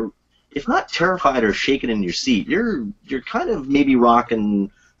movie, you're, if not terrified or shaken in your seat, you're kind of maybe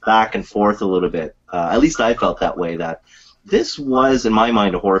rocking back and forth a little bit. At least I felt that way, that this was, in my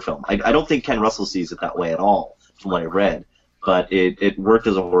mind, a horror film. I don't think Ken Russell sees it that way at all, from what I read. But it worked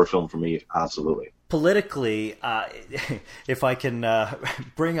as a horror film for me, absolutely. Politically, if I can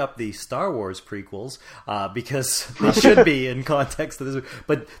bring up the Star Wars prequels, because they should be in context of this.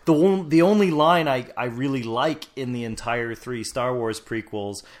 But the only line I really like in the entire 3 Star Wars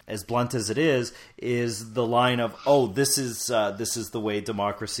prequels, as blunt as it is the line of, "Oh, this is the way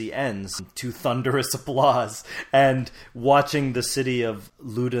democracy ends," to thunderous applause, and watching the city of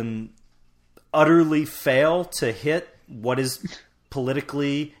Loudun utterly fail to hit what is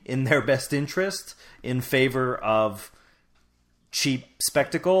politically in their best interest in favor of cheap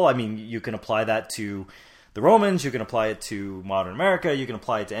spectacle. I mean, you can apply that to the Romans, you can apply it to modern America, you can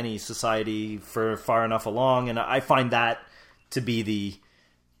apply it to any society for far enough along, and I find that to be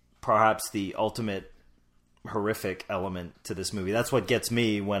perhaps the ultimate horrific element to this movie. That's what gets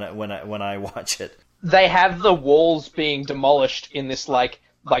me when I watch it. They have the walls being demolished in this like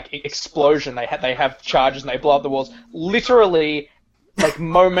explosion. They have charges and they blow up the walls. Literally,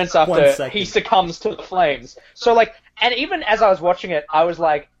 moments after he succumbs to the flames. So and even as I was watching it, I was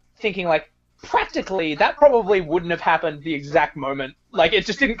thinking practically that probably wouldn't have happened the exact moment. It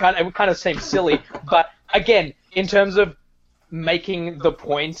just didn't it kind of seemed silly. But again, in terms of making the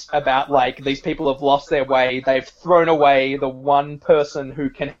point about these people have lost their way, they've thrown away the one person who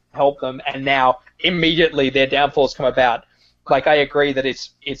can help them, and now immediately their downfalls come about. I agree that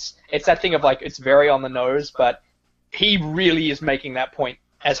it's that thing of it's very on the nose, but he really is making that point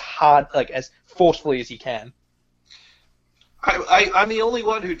as hard, as forcefully as he can. I'm the only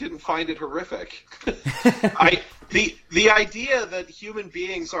one who didn't find it horrific. The idea that human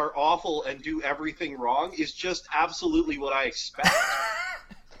beings are awful and do everything wrong is just absolutely what I expect.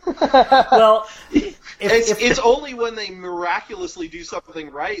 Well, it's only when they miraculously do something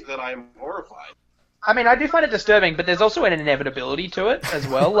right that I'm horrified. I mean, I do find it disturbing, but there's also an inevitability to it as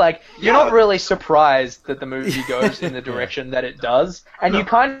well. You're not really surprised that the movie goes in the direction that it does, and you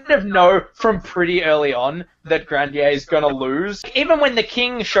kind of know from pretty early on that Grandier is going to lose. Even when the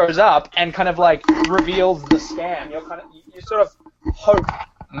king shows up and kind of reveals the scam, you sort of hope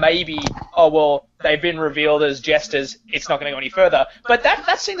maybe, oh well, they've been revealed as jesters, it's not going to go any further. But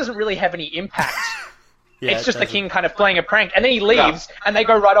that scene doesn't really have any impact. It's just the king kind of playing a prank, and then he leaves, and they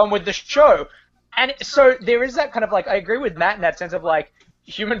go right on with the show. And so there is that kind of I agree with Matt in that sense of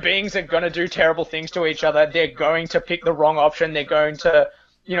human beings are going to do terrible things to each other. They're going to pick the wrong option. They're going to,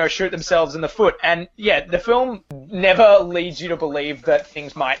 shoot themselves in the foot. And yeah, the film never leads you to believe that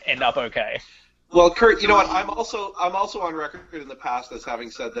things might end up okay. Well, Kurt, you know what? I'm also on record in the past as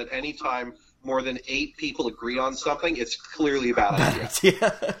having said that anytime more than 8 people agree on something, it's clearly a bad idea.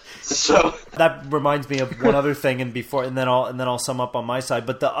 Yeah. So that reminds me of one other thing, and then I'll sum up on my side.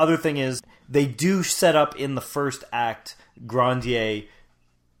 But the other thing is they do set up in the first act Grandier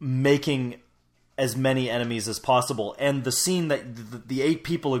making as many enemies as possible, and the scene that the 8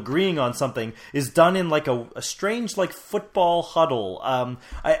 people agreeing on something is done in a strange football huddle.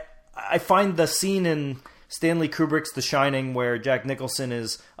 I find the scene in Stanley Kubrick's The Shining, where Jack Nicholson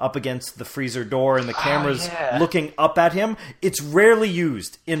is up against the freezer door and the camera's looking up at him. It's rarely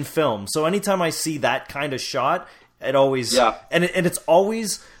used in film. So anytime I see that kind of shot, it always... Yeah. And it's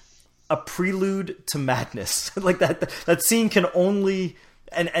always a prelude to madness. Like that scene can only...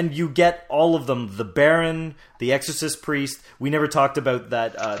 And you get all of them. The Baron, the Exorcist priest. We never talked about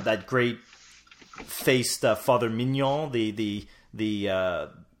that great faced Father Mignon, the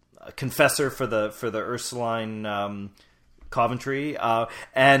confessor for the Ursuline Coventry,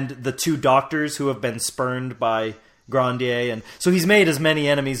 and the two doctors who have been spurned by Grandier. And so he's made as many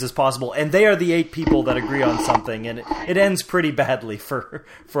enemies as possible, and they are the 8 people that agree on something, and it ends pretty badly for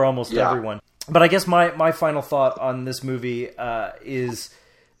almost everyone. But I guess my final thought on this movie is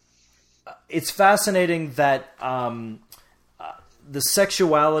it's fascinating that the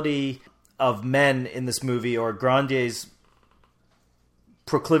sexuality of men in this movie, or Grandier's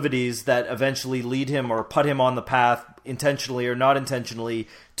proclivities that eventually lead him or put him on the path, intentionally or not intentionally,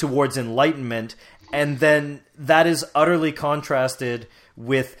 towards enlightenment, and then that is utterly contrasted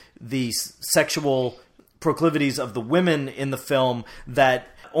with the sexual proclivities of the women in the film that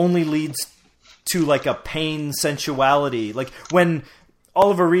only leads to like a pain sensuality. Like when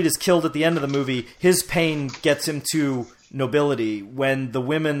Oliver Reed is killed at the end of the movie, his pain gets him to nobility. When the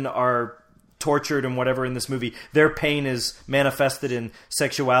women are tortured and whatever in this movie, their pain is manifested in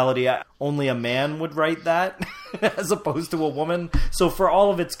sexuality. Only a man would write that as opposed to a woman. So for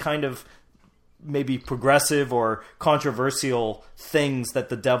all of its kind of maybe progressive or controversial things that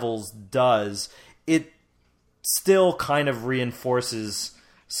The Devils does, it still kind of reinforces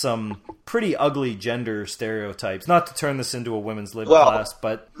some pretty ugly gender stereotypes. Not to turn this into a women's lib class,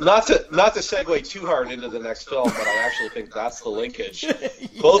 but not to segue too hard into the next film, but I actually think that's the linkage.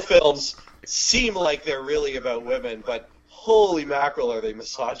 Both films seem like they're really about women, but holy mackerel, are they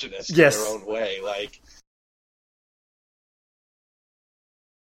misogynist in their own way? Like,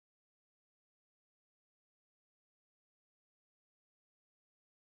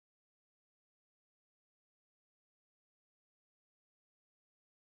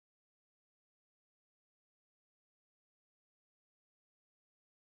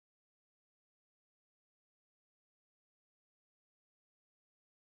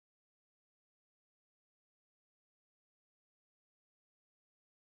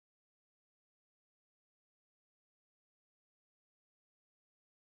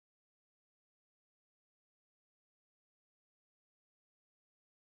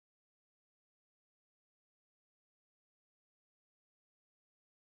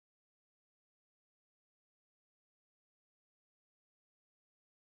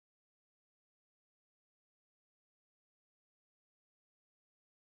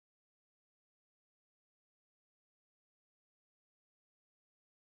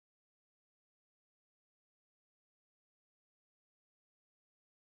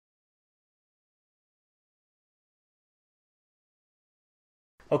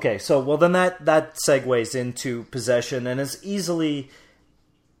 okay, so well then that segues into Possession, and as easily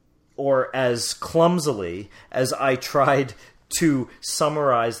or as clumsily as I tried to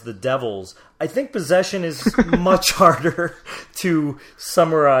summarize The Devils, I think Possession is much harder to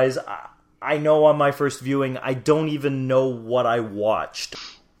summarize. I know on my first viewing, I don't even know what I watched.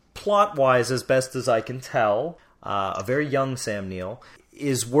 Plot-wise, as best as I can tell, a very young Sam Neill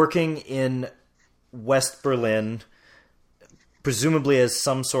is working in West Berlin, presumably as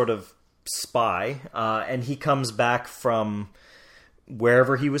some sort of spy, and he comes back from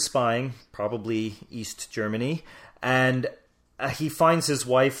wherever he was spying, probably East Germany, and he finds his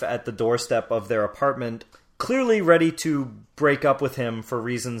wife at the doorstep of their apartment, clearly ready to break up with him for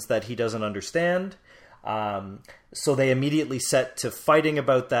reasons that he doesn't understand. So they immediately set to fighting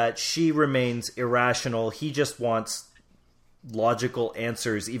about that. She remains irrational. He just wants logical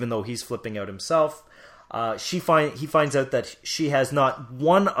answers, even though he's flipping out himself. He finds out that she has not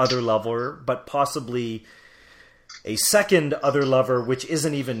one other lover, but possibly a second other lover, which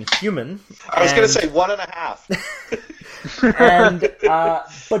isn't even human. I was going to say 1.5. And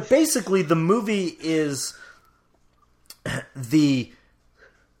but basically, the movie is the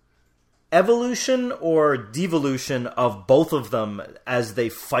evolution or devolution of both of them as they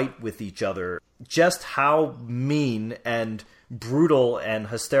fight with each other. Just how mean and brutal and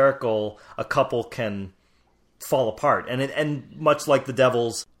hysterical a couple can fall apart. And much like The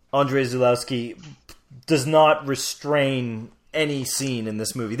Devils, Andrei Zulawski does not restrain any scene in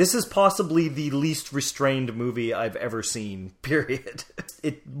this movie. This is possibly the least restrained movie I've ever seen, period.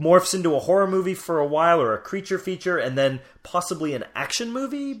 It morphs into a horror movie for a while, or a creature feature, and then possibly an action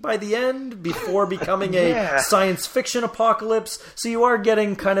movie by the end, before becoming a science fiction apocalypse. So you are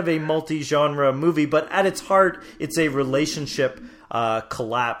getting kind of a multi-genre movie, but at its heart, it's a relationship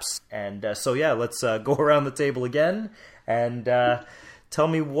collapse. And so yeah, let's go around the table again, and tell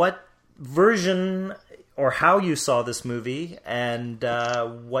me what version or how you saw this movie, and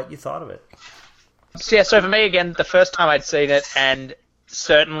what you thought of it. So for me, again, the first time I'd seen it, and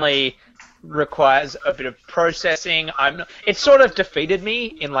certainly requires a bit of processing. It sort of defeated me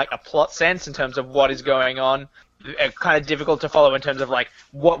in like a plot sense in terms of what is going on. Kind of difficult to follow in terms of like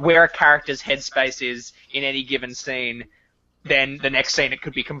where a character's headspace is in any given scene. Then the next scene it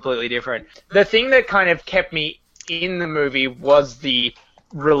could be completely different. The thing that kind of kept me in the movie was the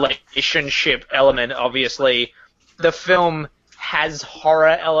relationship element. Obviously, the film has horror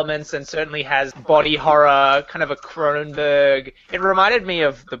elements and certainly has body horror, kind of a Cronenberg. It reminded me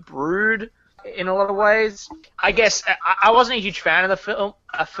of The Brood in a lot of ways. I guess I wasn't a huge fan of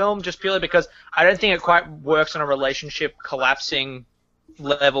the film just purely because I don't think it quite works on a relationship collapsing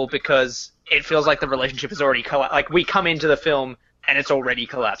level, because it feels like the relationship is already collapsed. Like, we come into the film and it's already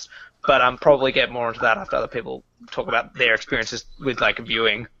collapsed. But probably get more into that after other people talk about their experiences with like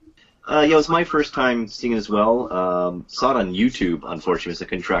viewing. Yeah, it was my first time seeing it as well. Saw it on YouTube, unfortunately, because I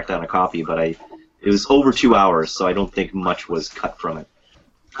couldn't track down a copy, but it was over 2 hours, so I don't think much was cut from it.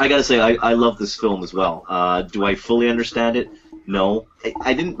 I gotta say, I love this film as well. Do I fully understand it? No.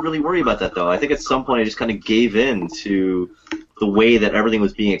 I didn't really worry about that, though. I think at some point I just kind of gave in to the way that everything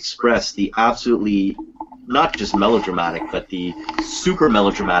was being expressed, the absolutely, not just melodramatic, but the super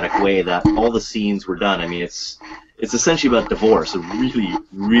melodramatic way that all the scenes were done. I mean, it's essentially about divorce, a really,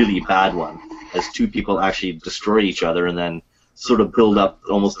 really bad one, as two people actually destroy each other and then sort of build up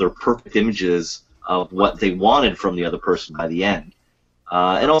almost their perfect images of what they wanted from the other person by the end.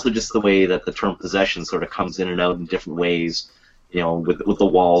 And also just the way that the term possession sort of comes in and out in different ways, you know, with the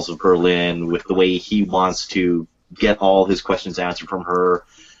walls of Berlin, with the way he wants to get all his questions answered from her.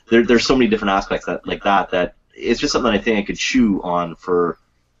 There's so many different aspects that it's just something I think I could chew on for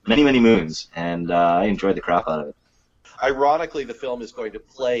many, many moons, and I enjoyed the crap out of it. Ironically, the film is going to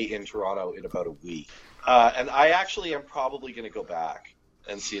play in Toronto in about a week, and I actually am probably going to go back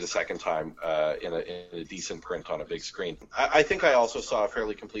and see it a second time in a decent print on a big screen. I think I also saw a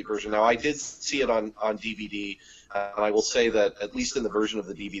fairly complete version. Now, I did see it on DVD, and I will say that at least in the version of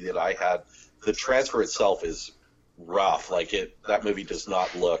the DVD that I had, the transfer itself is rough. Like, that movie does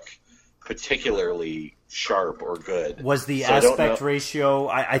not look particularly sharp or good. Was the aspect ratio,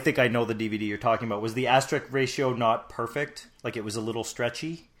 I think I know the DVD you're talking about, was the aspect ratio not perfect? Like, it was a little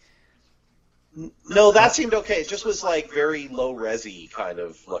stretchy? No, that seemed okay. It just was like very low resi kind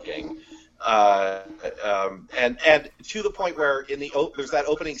of looking. And to the point where there's that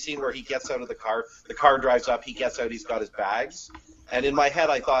opening scene where he gets out of the car drives up, he gets out, he's got his bags, and in my head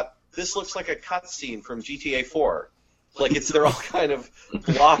I thought, this looks like a cutscene from GTA 4. Like, they're all kind of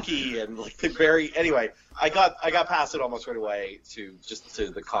blocky and like anyway, I got past it almost right away to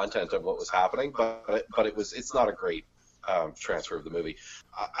the content of what was happening, but it's not a great transfer of the movie.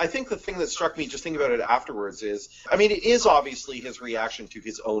 I think the thing that struck me just thinking about it afterwards is, I mean, it is obviously his reaction to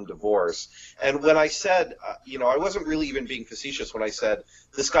his own divorce. And when I said, I wasn't really even being facetious when I said,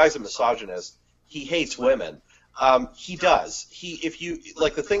 this guy's a misogynist, he hates women. He does.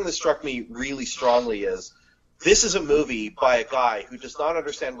 The thing that struck me really strongly is, this is a movie by a guy who does not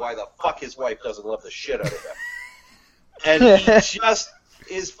understand why the fuck his wife doesn't love the shit out of him. And he just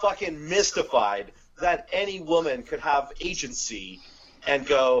is fucking mystified that any woman could have agency and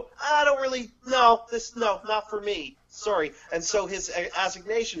go, no, not for me. Sorry. And so his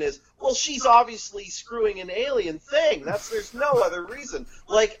assignation is, well, she's obviously screwing an alien thing. There's no other reason.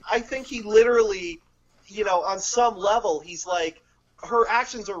 Like, I think he literally, on some level, he's like, her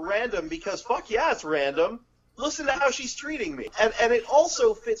actions are random because, fuck yeah, it's random. Listen to how she's treating me. And it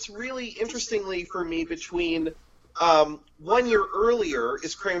also fits really interestingly for me between 1 year earlier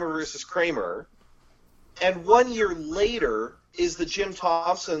is Kramer versus Kramer, and 1 year later is the Jim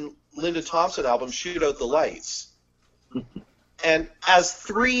Thompson, Linda Thompson album, Shoot Out the Lights. And as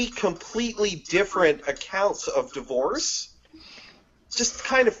three completely different accounts of divorce, just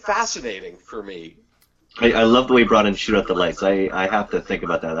kind of fascinating for me. I love the way you brought in Shoot Out the Lights. I have to think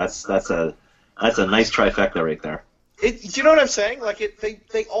about that. That's a nice trifecta right there. Do you know what I'm saying? Like,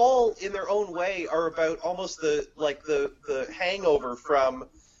 they all, in their own way, are about almost the hangover from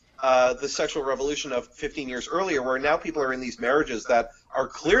the sexual revolution of 15 years earlier, where now people are in these marriages that are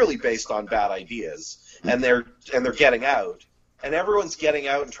clearly based on bad ideas, and they're getting out, and everyone's getting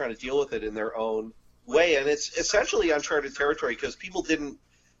out and trying to deal with it in their own way, and it's essentially uncharted territory because people didn't,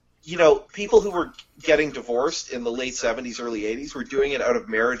 people who were getting divorced in the late 70s, early 80s were doing it out of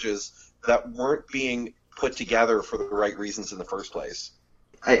marriages that weren't being put together for the right reasons in the first place.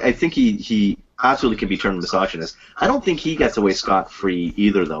 I think he absolutely can be termed misogynist. I don't think he gets away scot-free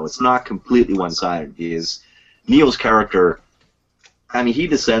either, though. It's not completely one-sided. Neil's character, I mean, he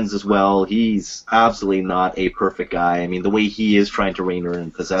descends as well. He's absolutely not a perfect guy. I mean, the way he is trying to rein her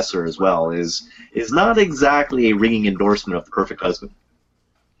and possess her as well is not exactly a ringing endorsement of the perfect husband.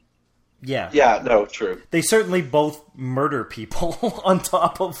 Yeah. Yeah, no, true. They certainly both murder people on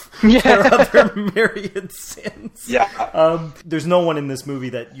top of their other myriad sins. Yeah. There's no one in this movie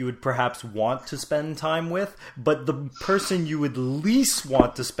that you would perhaps want to spend time with, but the person you would least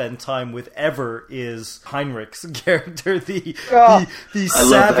want to spend time with ever is Heinrich's character, the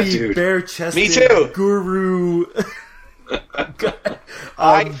savvy, bare-chested guru.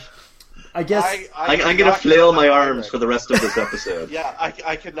 I guess I'm going to flail my arms for the rest of this episode. Yeah,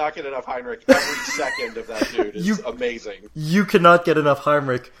 I could not get enough Heinrich. Every second of that dude is amazing. You cannot get enough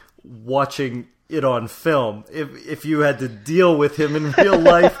Heinrich watching it on film. If you had to deal with him in real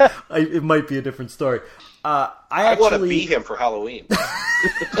life, it might be a different story. I want to be him for Halloween.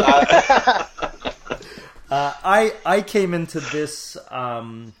 I came into this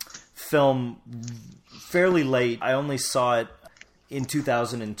film fairly late. I only saw it in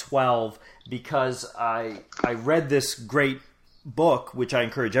 2012 because I read this great book, which I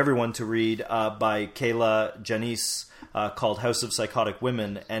encourage everyone to read, by Kayla Janice, called House of Psychotic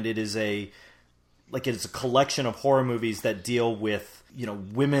Women, and it's a collection of horror movies that deal with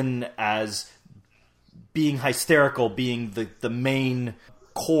women as being hysterical, being the main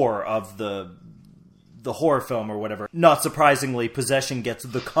core of the horror film or whatever. Not surprisingly, possession gets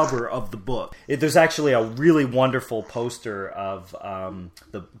the cover of the book. There's actually a really wonderful poster of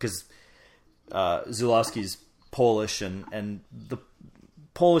because Zulawski's Polish and the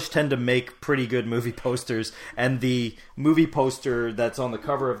Polish tend to make pretty good movie posters, and the movie poster that's on the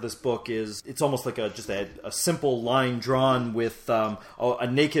cover of this book it's almost like just a simple line drawn with a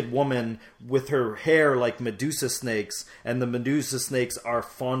naked woman with her hair like Medusa snakes, and the Medusa snakes are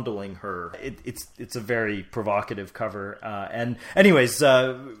fondling her. It's a very provocative cover, and anyways,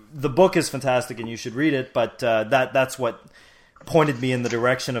 the book is fantastic and you should read it, but that's what pointed me in the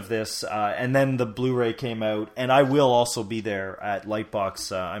direction of this, and then the Blu-ray came out, and I will also be there at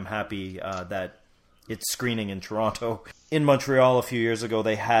Lightbox. I'm happy that it's screening in Toronto. In Montreal a few years ago,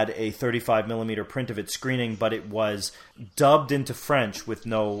 they had a 35mm print of it screening, but it was dubbed into French with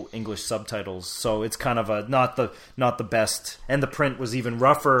no English subtitles, so it's kind of not the best, and the print was even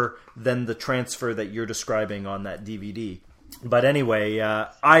rougher than the transfer that you're describing on that DVD. But anyway,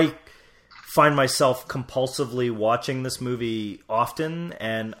 I find myself compulsively watching this movie often,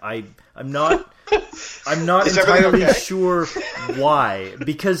 and I'm not entirely sure why,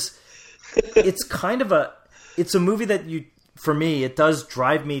 because it's kind of it's a movie that for me, it does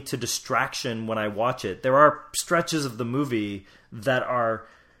drive me to distraction when I watch it. There are stretches of the movie that are,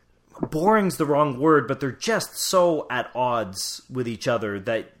 boring's the wrong word, but they're just so at odds with each other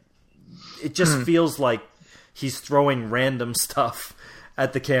that it just feels like he's throwing random stuff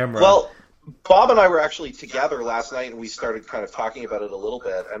at the camera. Well, Bob and I were actually together last night, and we started kind of talking about it a little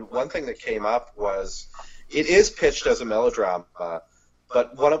bit. And one thing that came up was it is pitched as a melodrama,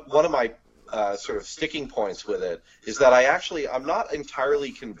 but one of my sort of sticking points with it is that I'm not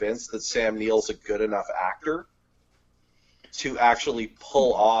entirely convinced that Sam Neill's a good enough actor to actually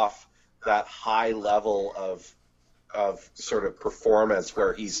pull off that high level of sort of performance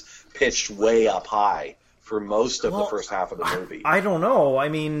where he's pitched way up high for most of the first half of the movie. I don't know. I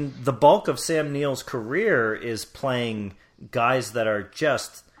mean, the bulk of Sam Neill's career is playing guys that are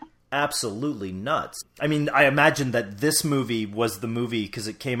just absolutely nuts. I mean, I imagine that this movie was the movie, because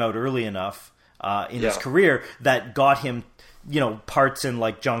it came out early enough in his career, that got him, parts in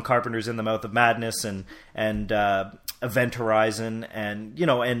like John Carpenter's In the Mouth of Madness and Event Horizon, and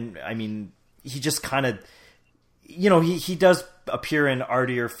and I mean, he just kind of, he does appear in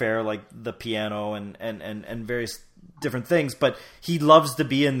artier fare like The Piano and various different things, but he loves to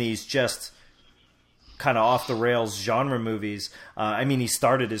be in these just kind of off the rails genre movies. I mean, he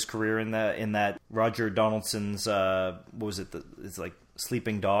started his career in that Roger Donaldson's what was it? It's like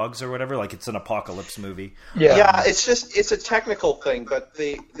Sleeping Dogs or whatever. Like, it's an apocalypse movie. Yeah, it's a technical thing, but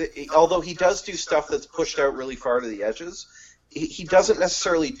although he does do stuff that's pushed out really far to the edges, he doesn't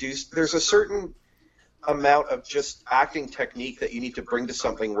necessarily do. There's a certain amount of just acting technique that you need to bring to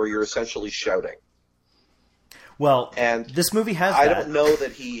something where you're essentially shouting. Well, and this movie has I that. don't know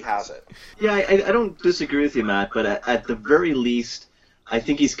that he has it. Yeah, I don't disagree with you, Matt, but at the very least, I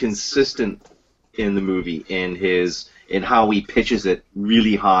think he's consistent in the movie in how he pitches it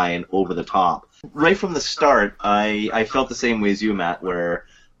really high and over the top. Right from the start, I felt the same way as you, Matt, where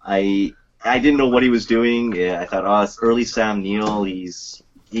I didn't know what he was doing. Yeah, I thought, oh, it's early Sam Neill. He's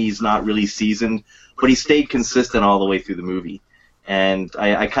not really seasoned, but he stayed consistent all the way through the movie. And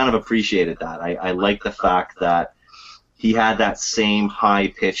I kind of appreciated that. I like the fact that he had that same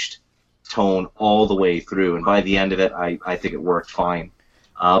high-pitched tone all the way through. And by the end of it, I think it worked fine.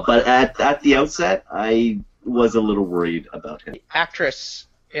 But at the outset, I was a little worried about him. The actress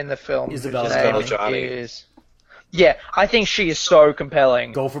in the film, Isabella Johnny. is... Yeah, I think she is so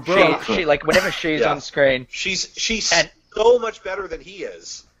compelling. Go for broke. She like, whenever she's on screen... She's so much better than he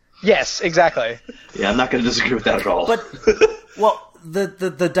is. Yes, exactly. Yeah, I'm not going to disagree with that at all. But, well,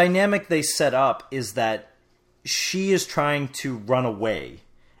 the dynamic they set up is that she is trying to run away,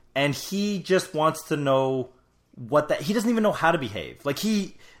 and he just wants to know he doesn't even know how to behave. Like,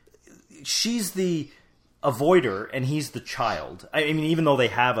 she's the avoider, and he's the child. I mean, even though they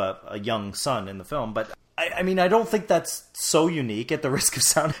have a young son in the film, but I mean, I don't think that's so unique, at the risk of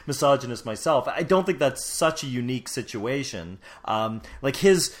sounding misogynist myself. I don't think that's such a unique situation. Like,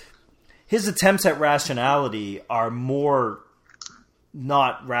 his attempts at rationality are more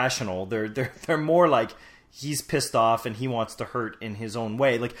not rational. They're more like he's pissed off and he wants to hurt in his own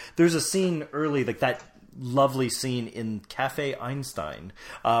way. Like, there's a scene early, like that lovely scene in Cafe Einstein,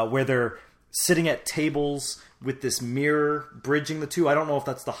 where they're sitting at tables with this mirror bridging the two. I don't know if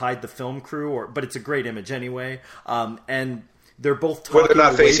that's to hide the film crew, but it's a great image anyway. And they're both talking. Where they're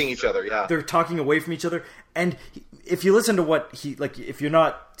not facing each other, yeah. They're talking away from each other. And if you listen to what if you're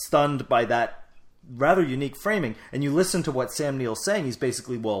not stunned by that rather unique framing, and you listen to what Sam Neill's saying, he's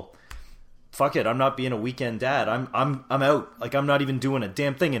basically, well, fuck it, I'm not being a weekend dad. I'm out. Like, I'm not even doing a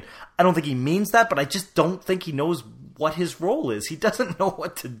damn thing. And I don't think he means that, but I just don't think he knows what his role is. He doesn't know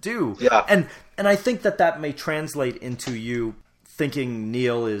what to do. Yeah. And I think that may translate into you thinking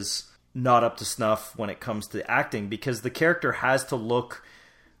Neil is not up to snuff when it comes to acting, because the character has to look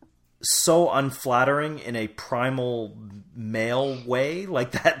so unflattering in a primal male way,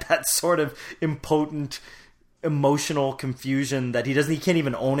 like that sort of impotent emotional confusion that he can't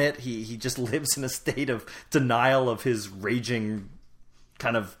even own it. He just lives in a state of denial of his raging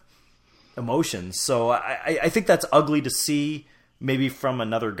kind of emotions. So I think that's ugly to see, maybe from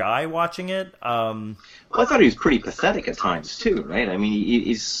another guy watching it. Well, I thought he was pretty pathetic at times too, right? I mean,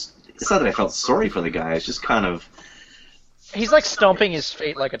 it's not that I felt sorry for the guy. It's just kind of... He's like stomping his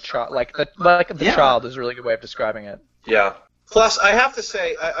feet like a child. Like the child is a really good way of describing it. Yeah. Plus, I have to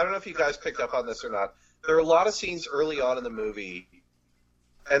say, I don't know if you guys picked up on this or not. There are a lot of scenes early on in the movie,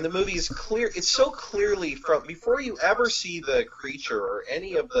 and the movie is clear. It's so clearly from before you ever see the creature or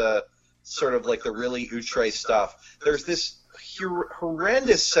any of the sort of like the really outre stuff. There's this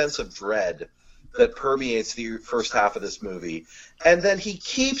horrendous sense of dread that permeates the first half of this movie, and then he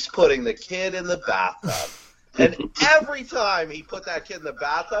keeps putting the kid in the bathtub. And every time he put that kid in the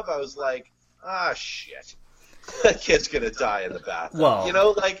bathtub, I was like, shit. That kid's going to die in the bathtub. Well, you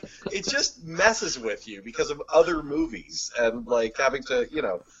know, like, it just messes with you because of other movies. And, like, having to,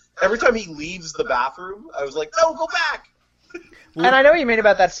 every time he leaves the bathroom, I was like, no, go back. And I know what you mean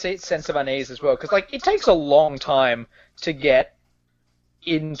about that sense of unease as well, because, like, it takes a long time to get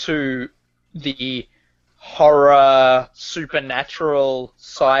into the horror, supernatural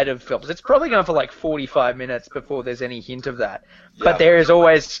side of films. It's probably going for like 45 minutes before there's any hint of that. Yeah. But there is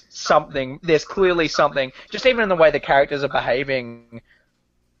always something, there's clearly something, just even in the way the characters are behaving,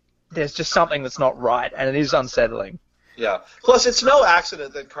 there's just something that's not right, and it is unsettling. Yeah. Plus, it's no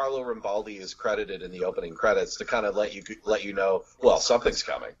accident that Carlo Rambaldi is credited in the opening credits to kind of let you know, well, something's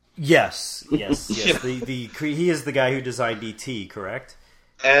coming. Yes. He is the guy who designed E.T., correct?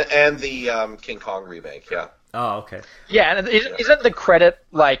 And the King Kong remake, yeah. Oh, okay. Yeah, and isn't the credit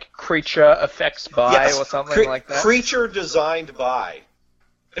like creature effects by or something like that? Creature designed by.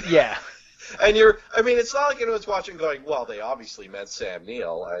 Yeah. And it's not like anyone's watching going, well, they obviously meant Sam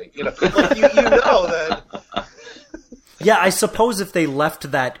Neill. You know that. Yeah, I suppose if they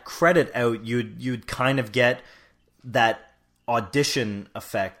left that credit out, you'd kind of get that audition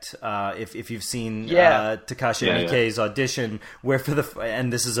effect. If you've seen Takashi Miike's Audition, where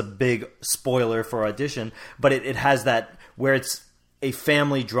and this is a big spoiler for Audition, but it has that where it's a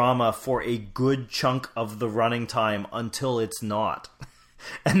family drama for a good chunk of the running time until it's not.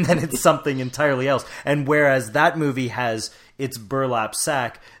 And then it's something entirely else. And whereas that movie has its burlap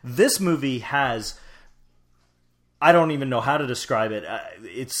sack, this movie has, I don't even know how to describe it.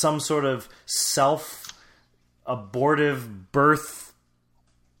 It's some sort of abortive birth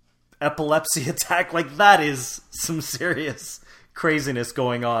epilepsy attack. Like, that is some serious craziness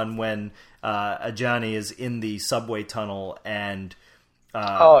going on when Ajani is in the subway tunnel and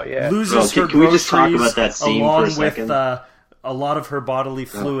loses her can we just talk groceries about that scene along for a second? with a lot of her bodily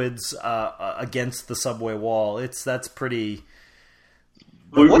fluids against the subway wall. That's pretty...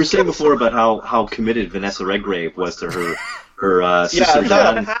 We were saying before about how committed Vanessa Redgrave was to her sister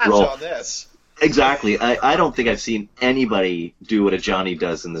Jeanne role. On this. Exactly. I don't think I've seen anybody do what Ajani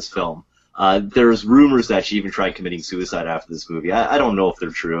does in this film. There's rumors that she even tried committing suicide after this movie. I don't know if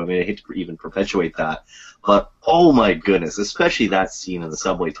they're true. I mean, I hate to even perpetuate that. But, oh my goodness, especially that scene in the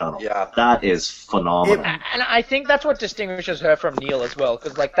subway tunnel. Yeah. That is phenomenal. And I think that's what distinguishes her from Neil as well,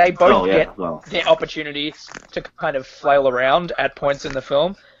 because like they both get their opportunities to kind of flail around at points in the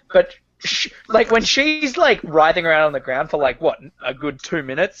film, but like when she's like writhing around on the ground for like a good 2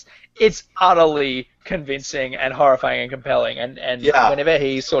 minutes, it's utterly convincing and horrifying and compelling. And whenever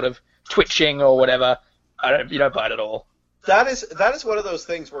he's sort of twitching or whatever, you don't bite at all. That is one of those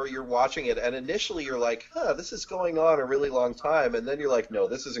things where you're watching it, and initially you're like, this is going on a really long time, and then you're like, no,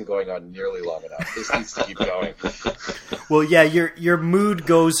 this isn't going on nearly long enough. This needs to keep going. Well, yeah, your mood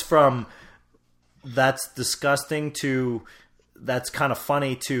goes from that's disgusting to that's kind of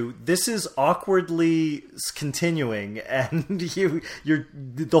funny to this is awkwardly continuing, and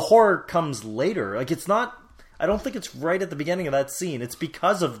the horror comes later. Like, it's not... I don't think it's right at the beginning of that scene. It's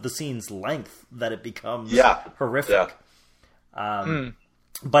because of the scene's length that it becomes horrific. Yeah.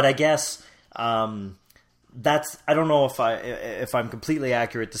 But I guess that's... I don't know if I'm completely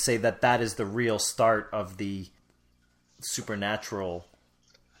accurate to say that is the real start of the supernatural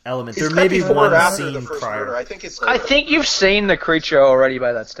element. There may be one scene prior. I think it's... I think you've seen the creature already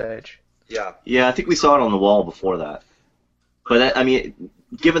by that stage. Yeah. Yeah, I think we saw it on the wall before that. But, I mean,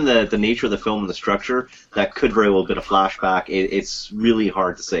 given the nature of the film and the structure, that could very well have been a flashback. It's really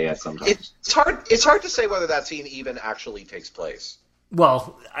hard to say at sometimes. It's hard to say whether that scene even actually takes place.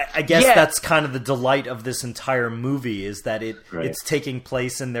 Well, I guess that's kind of the delight of this entire movie, is that it's taking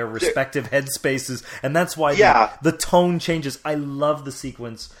place in their respective headspaces, and that's why the tone changes. I love the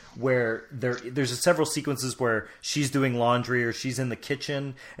sequence where there's several sequences where she's doing laundry or she's in the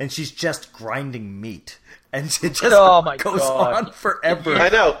kitchen and she's just grinding meat, and it just goes on forever. I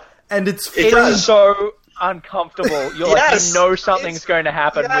know, and it's so uncomfortable. You're like, you know something's going to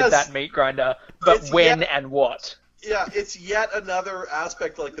happen with that meat grinder, but when and what? Yeah, it's yet another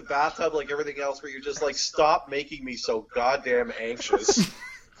aspect, like the bathtub, like everything else, where you're just like, stop making me so goddamn anxious.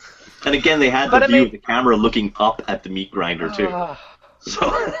 And again, they had the view of the camera looking up at the meat grinder, too. That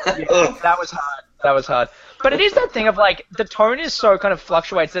was hard. That was hard. But it is that thing of, like, the tone is so kind of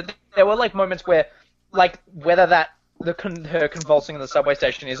fluctuates that there were, like, moments where, like, whether that her convulsing in the subway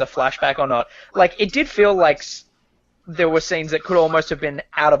station is a flashback or not, like, it did feel like there were scenes that could almost have been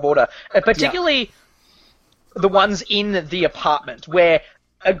out of order. Particularly... the ones in the apartment, where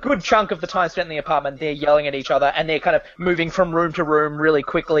a good chunk of the time spent in the apartment, they're yelling at each other, and they're kind of moving from room to room really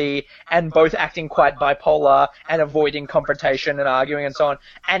quickly, and both acting quite bipolar, and avoiding confrontation and arguing and so on.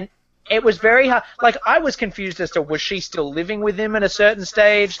 And it was very hard. Like, I was confused as to, was she still living with him at a certain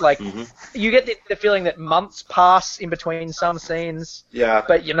stage? Like, you get the feeling that months pass in between some scenes,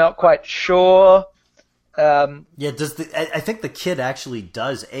 but you're not quite sure. I think the kid actually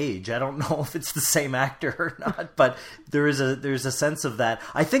does age. I don't know if it's the same actor or not, but there's a sense of that.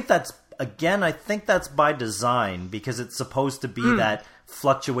 I think that's by design, because it's supposed to be that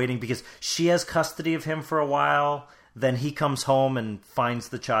fluctuating, because she has custody of him for a while, then he comes home and finds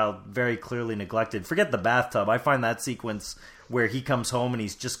the child very clearly neglected. Forget the bathtub. I find that sequence where he comes home and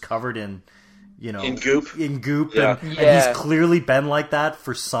he's just covered in goop, and he's clearly been like that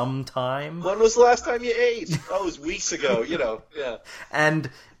for some time. When was the last time you ate? Oh, it was weeks ago, And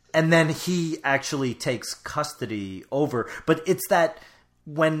then he actually takes custody over. But it's that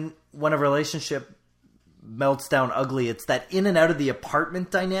when a relationship melts down ugly, it's that in and out of the apartment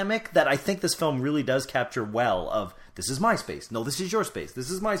dynamic that I think this film really does capture well, of this is my space. No, this is your space. This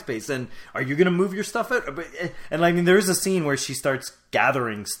is my space. And are you going to move your stuff out? And I mean, there is a scene where she starts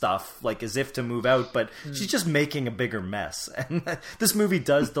gathering stuff, like as if to move out, but she's just making a bigger mess. And this movie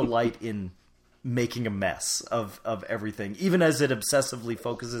does delight in making a mess of everything, even as it obsessively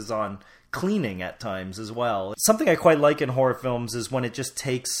focuses on cleaning at times as well. Something I quite like in horror films is when it just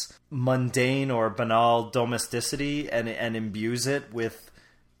takes mundane or banal domesticity and imbues it with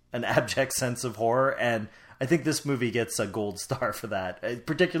an abject sense of horror, and I think this movie gets a gold star for that,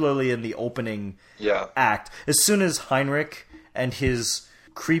 particularly in the opening act. As soon as Heinrich and his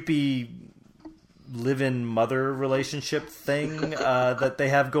creepy live-in mother relationship thing that they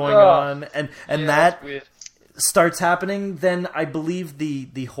have going on, and that starts happening, then I believe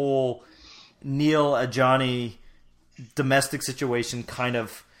the whole Neil Ajani domestic situation kind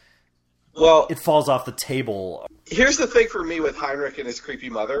of it falls off the table. Here's the thing for me with Heinrich and his creepy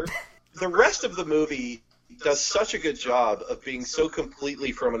mother. The rest of the movie does such a good job of being so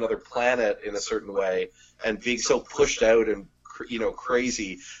completely from another planet in a certain way and being so pushed out and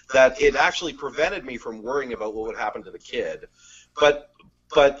crazy that it actually prevented me from worrying about what would happen to the kid. But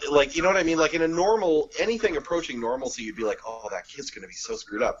like, you know what I mean? Like in a normal, anything approaching normalcy, you'd be like, oh, that kid's going to be so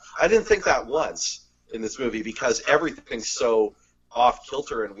screwed up. I didn't think that once in this movie because everything's so off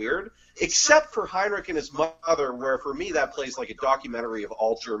kilter and weird, except for Heinrich and his mother, where for me that plays like a documentary of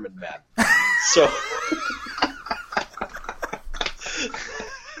all German men. So,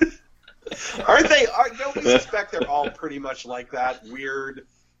 aren't they? Don't we suspect they're all pretty much like that? Weird,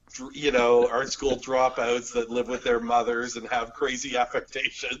 art school dropouts that live with their mothers and have crazy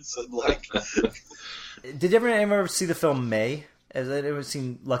affectations and like. Did anyone ever see the film May? Has anyone ever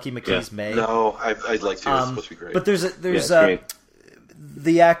seen Lucky McKay's May? No, I'd like to. It's supposed to be great. But there's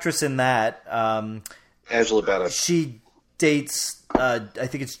the actress in that, Angela Bassett. She dates. I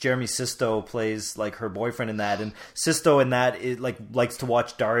think it's Jeremy Sisto plays like her boyfriend in that, and Sisto in that likes to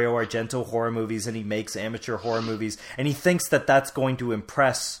watch Dario Argento horror movies, and he makes amateur horror movies, and he thinks that that's going to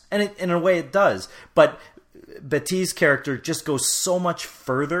impress, and in a way it does. But Betty's character just goes so much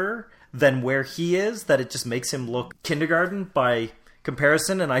further than where he is that it just makes him look kindergarten by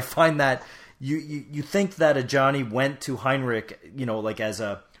comparison, and I find that you think that Ajani went to Heinrich, as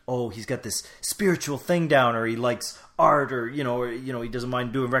he's got this spiritual thing down, or he likes art, or he doesn't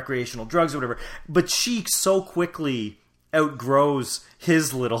mind doing recreational drugs or whatever. But she so quickly outgrows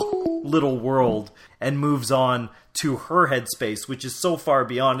his little world and moves on to her headspace, which is so far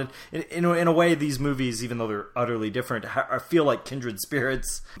beyond. And in a way, these movies, even though they're utterly different, feel like kindred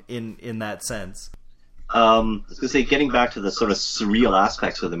spirits in that sense. I was going to say, getting back to the sort of surreal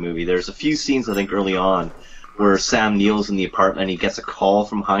aspects of the movie, there's a few scenes, I think, early on where Sam Neill's in the apartment, he gets a call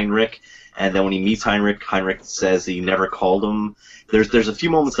from Heinrich, and then when he meets Heinrich says he never called him. There's a few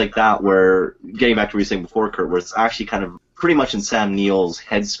moments like that where, getting back to what you were saying before, Kurt, where it's actually kind of pretty much in Sam Neill's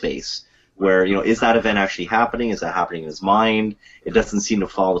headspace, where, is that event actually happening? Is that happening in his mind? It doesn't seem to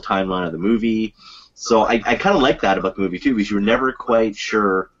follow the timeline of the movie. So I kind of like that about the movie, too, because you're never quite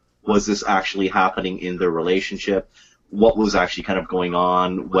sure, was this actually happening in their relationship? What was actually kind of going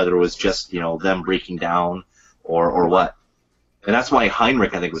on? Whether it was just, them breaking down or what? And that's why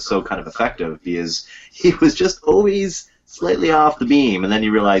Heinrich, I think, was so kind of effective, because he was just always slightly off the beam, and then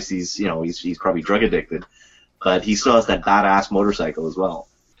you realize he's probably drug addicted, but he still has that badass motorcycle as well.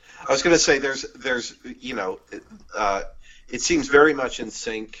 I was going to say there's it seems very much in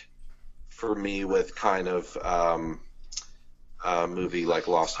sync for me with kind of a movie like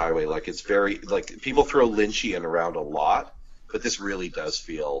Lost Highway. Like, it's very, like, people throw Lynchian around a lot, but this really does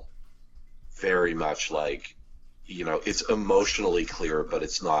feel very much like, it's emotionally clear, but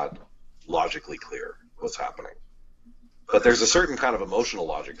it's not logically clear what's happening. But there's a certain kind of emotional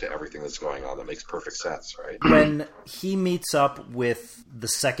logic to everything that's going on that makes perfect sense, right? When he meets up with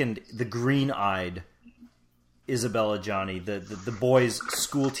the green-eyed Isabelle Adjani, the boy's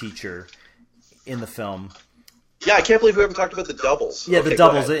school teacher in the film. Yeah, I can't believe we haven't talked about the doubles. Yeah, the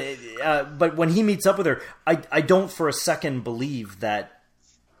doubles. But when he meets up with her, I don't for a second believe that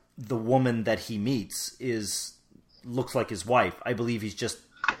the woman that he meets looks like his wife. I believe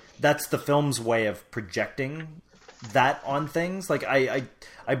that's the film's way of projecting that on things. Like, I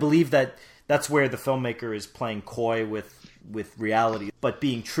believe that that's where the filmmaker is playing coy with reality, but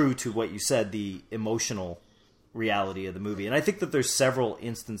being true to what you said, the emotional reality of the movie. And I think that there's several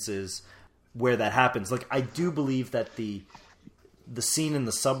instances where that happens. Like, I do believe that the scene in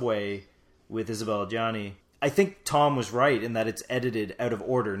the subway with Isabelle Adjani, I think Tom was right in that it's edited out of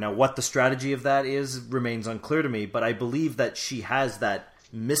order. Now, what the strategy of that is remains unclear to me, but I believe that she has that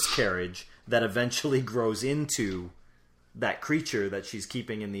miscarriage that eventually grows into that creature that she's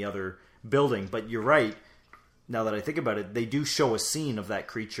keeping in the other building. But you're right, now that I think about it, they do show a scene of that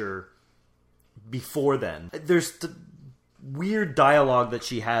creature before then. There's weird dialogue that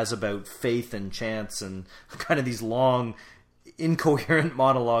she has about faith and chance and kind of these long, incoherent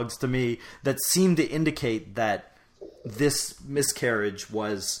monologues to me that seem to indicate that this miscarriage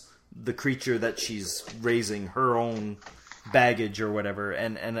was the creature that she's raising, her own baggage or whatever.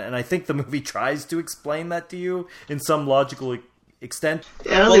 And I think the movie tries to explain that to you in some logical extent.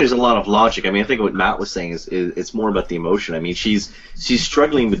 Yeah, I don't think there's a lot of logic. I mean, I think what Matt was saying is it's more about the emotion. I mean, she's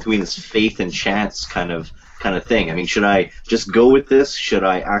struggling between this faith and chance kind of thing. I mean, should I just go with this? Should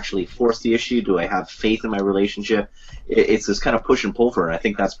I actually force the issue? Do I have faith in my relationship? It's this kind of push and pull for her, and I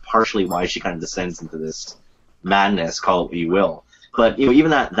think that's partially why she kind of descends into this madness, call it what you will. But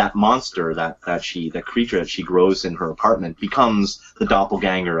even that monster, that creature that she grows in her apartment becomes the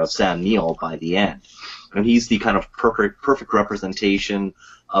doppelganger of Sam Neill by the end. And he's the kind of perfect representation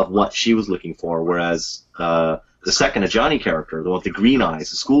of what she was looking for, whereas the second Ajani character, the one with the green eyes,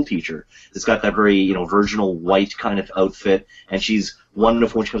 the school teacher, has got that very, virginal white kind of outfit, and she's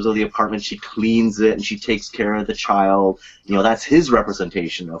wonderful when she comes out of the apartment. She cleans it and she takes care of the child. That's his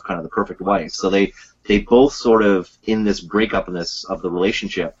representation of kind of the perfect wife. So they both sort of, in this breakup of the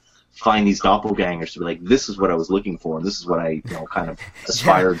relationship, find these doppelgangers to be like, this is what I was looking for, and this is what I, kind of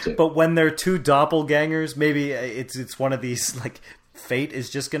aspired to. But when they're two doppelgangers, maybe it's one of these, like, fate is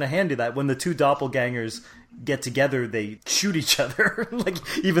just going to hand you that. When the two doppelgangers get together, they shoot each other. Like,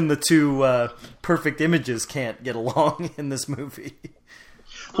 even the two perfect images can't get along in this movie.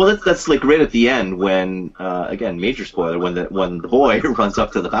 Well, that's like right at the end when, again, major spoiler, when the boy runs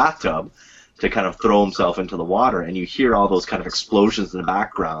up to the bathtub to kind of throw himself into the water, and you hear all those kind of explosions in the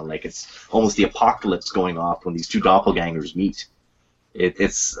background, like it's almost the apocalypse going off when these two doppelgangers meet.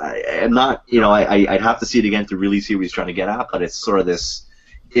 I'm not, I'd have to see it again to really see what he's trying to get at, but it's sort of this,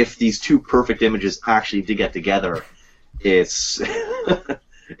 if these two perfect images actually did get together, it's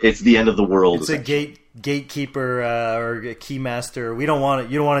it's the end of the world. It's a gatekeeper or a keymaster. We don't want it.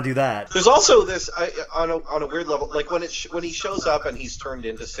 You don't want to do that. There's also this on a weird level, like when he shows up and he's turned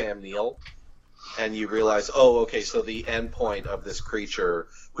into Sam Neill, and you realize, oh, okay, so the end point of this creature,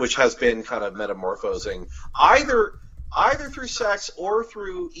 which has been kind of metamorphosing, either through sex or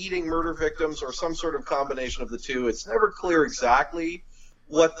through eating murder victims or some sort of combination of the two. It's never clear exactly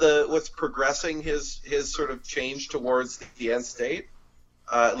what's progressing his sort of change towards the end state.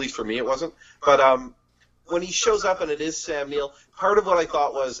 At least for me, it wasn't. But when he shows up and it is Sam Neill, part of what I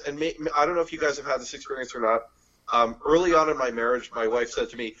thought was, and I don't know if you guys have had this experience or not. Early on in my marriage, my wife said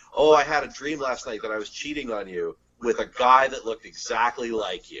to me, "Oh, I had a dream last night that I was cheating on you with a guy that looked exactly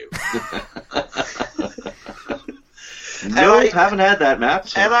like you." No, I haven't had that,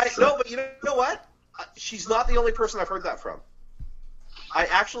 Matt. No, but you know what? She's not the only person I've heard that from. I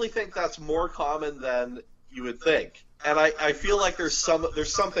actually think that's more common than you would think. And I feel like there's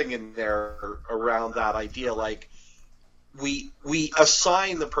something in there around that idea, like we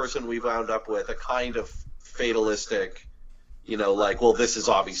assign the person we wound up with a kind of fatalistic, like, well, this is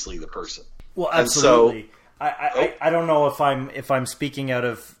obviously the person. Well, absolutely. I don't know if I'm speaking out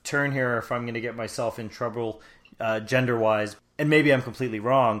of turn here, or if I'm going to get myself in trouble gender-wise, and maybe I'm completely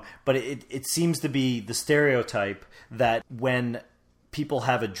wrong, but it seems to be the stereotype that when people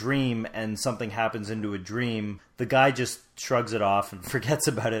have a dream and something happens into a dream, the guy just shrugs it off and forgets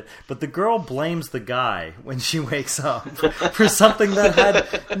about it. But the girl blames the guy when she wakes up for something that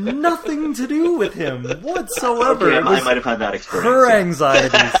had nothing to do with him whatsoever. Okay, I might have had that experience.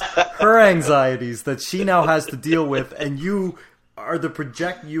 Her anxieties that she now has to deal with, and you are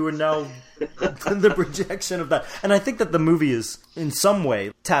you are now the projection of that. And I think that the movie is, in some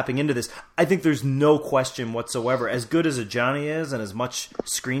way, tapping into this. I think there's no question whatsoever. As good as Ajani is, and as much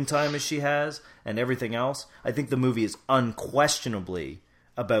screen time as she has, and everything else, I think the movie is unquestionably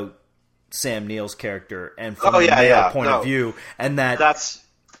about Sam Neill's character, and from the male point of view, and that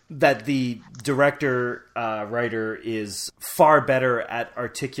the director, writer is far better at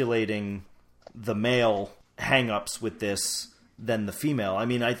articulating the male hang-ups with this than the female. I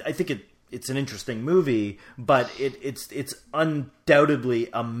mean, I think it's an interesting movie, but it's undoubtedly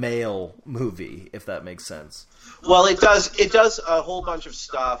a male movie, if that makes sense. Well, it does a whole bunch of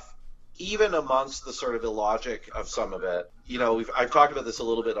stuff, even amongst the sort of illogic of some of it. I've talked about this a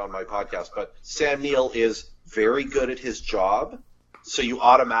little bit on my podcast, but Sam Neill is very good at his job, so you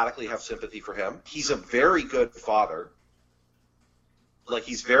automatically have sympathy for him. He's a very good father. Like,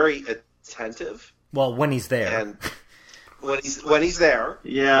 he's very attentive. Well, when he's there. And when he's there.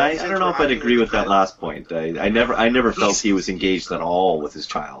 Yeah, I don't know if I'd agree with that last point. I never felt he was engaged at all with his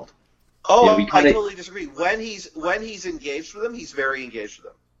child. Oh, I totally disagree. When he's engaged with him, he's very engaged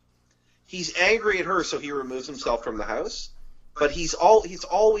with him. He's angry at her, so he removes himself from the house. But he's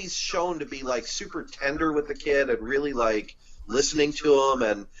always shown to be like super tender with the kid and really like listening to him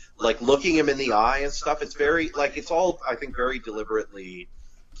and like looking him in the eye and stuff. It's very like it's all, I think, very deliberately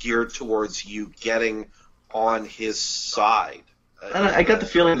geared towards you getting on his side. And I got the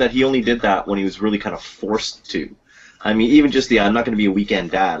feeling that he only did that when he was really kind of forced to. I mean, even just I'm not going to be a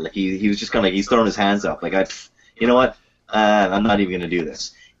weekend dad. Like he was just kind of like, he's throwing his hands up. Like, you know what? I'm not even going to do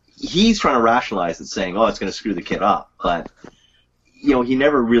this. He's trying to rationalize it, saying, oh, it's going to screw the kid up. But, he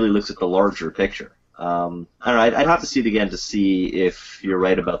never really looks at the larger picture. I don't know. I'd have to see it again to see if you're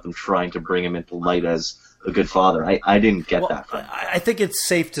right about them trying to bring him into light as a good father. I didn't get that from him. I think it's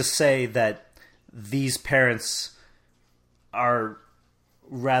safe to say that these parents are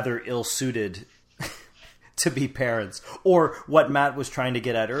rather ill-suited to be parents. Or what Matt was trying to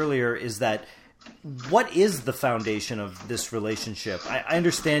get at earlier is that what is the foundation of this relationship? I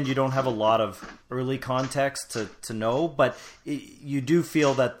understand you don't have a lot of early context to know, but you do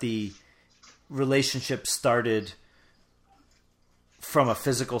feel that the relationship started from a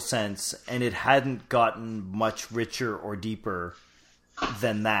physical sense, and it hadn't gotten much richer or deeper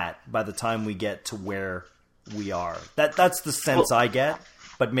than that by the time we get to where we are. That's the sense I get,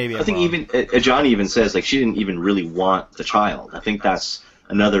 but maybe I'm wrong. Even Johnny even says like she didn't even really want the child. I think that's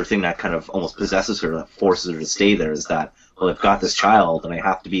another thing that kind of almost possesses her, that forces her to stay there, is that, well, I've got this child and I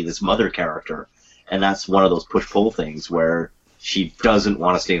have to be this mother character. And that's one of those push-pull things where she doesn't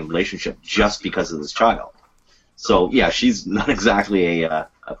want to stay in a relationship just because of this child. So, yeah, she's not exactly a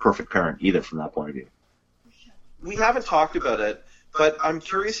perfect parent either from that point of view. We haven't talked about it, but I'm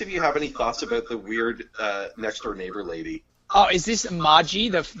curious if you have any thoughts about the weird next-door neighbor lady. Oh, is this Margie,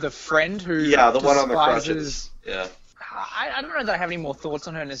 the friend who Yeah, the one on the despises- crutches. Yeah. I don't know that I have any more thoughts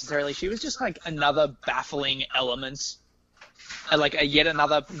on her necessarily. She was just like another baffling element, like yet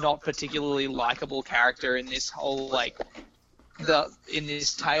another not particularly likable character in this whole in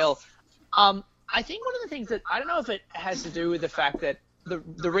this tale. I think one of the things that I don't know if it has to do with the fact that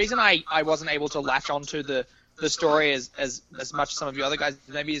the reason I wasn't able to latch onto the story as much as some of you other guys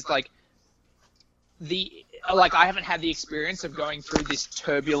maybe is like I haven't had the experience of going through this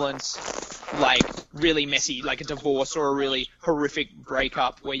turbulent, like really messy, like a divorce or a really horrific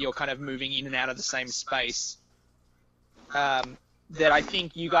breakup where you're kind of moving in and out of the same space. That I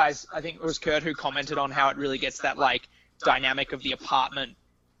think you guys, I think it was Kurt who commented on how it really gets that like dynamic of the apartment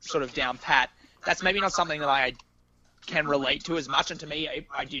sort of down pat. That's maybe not something that I can relate to as much, and to me,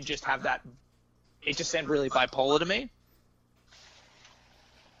 I did just have that. It just seemed really bipolar to me.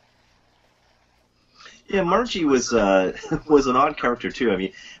 Yeah, Margie was an odd character too. I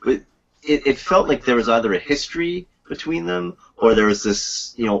mean, it felt like there was either a history between them, or there was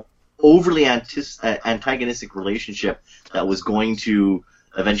this, overly antagonistic relationship that was going to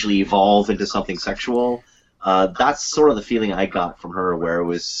eventually evolve into something sexual. That's sort of the feeling I got from her, where it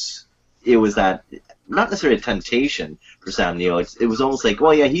was that not necessarily a temptation for Sam Neill. It was almost like,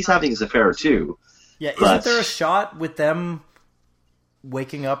 well, yeah, he's having his affair too. Yeah, isn't there a shot with them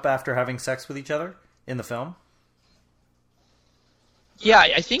waking up after having sex with each other in the film? Yeah,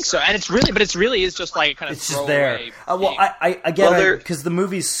 I think so, and it's really is just like kind of it's just there. Well, I get it because the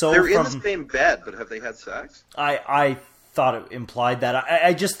movie's so. They're in the same bed, but have they had sex? I thought it implied that.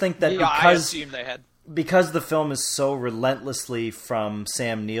 I just think that I assumed they had. Because the film is so relentlessly from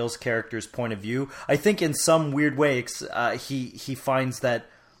Sam Neill's character's point of view, I think in some weird way he finds that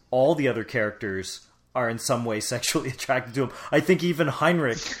all the other characters are in some way sexually attracted to him. I think even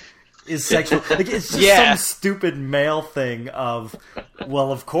Heinrich is sexual. Like, it's just some stupid male thing of,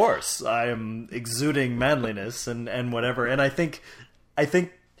 well, of course, I am exuding manliness and whatever. And I think,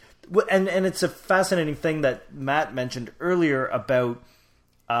 and it's a fascinating thing that Matt mentioned earlier about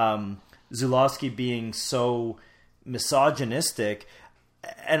Zulawski being so misogynistic.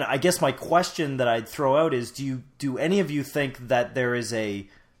 And I guess my question that I'd throw out is, do any of you think that there is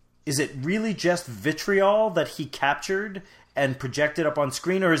is it really just vitriol that he captured and projected up on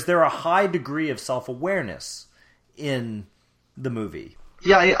screen, or is there a high degree of self-awareness in the movie?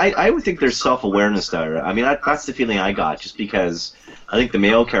 Yeah, I would think there's self-awareness there. I mean, that's the feeling I got, just because I think the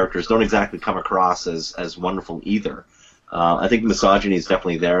male characters don't exactly come across as wonderful either. I think misogyny is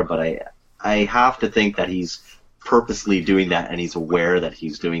definitely there, but I have to think that he's purposely doing that, and he's aware that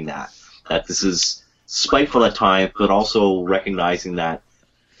he's doing that. That this is spiteful at times, but also recognizing that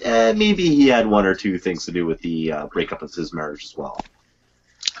maybe he had one or two things to do with the breakup of his marriage as well.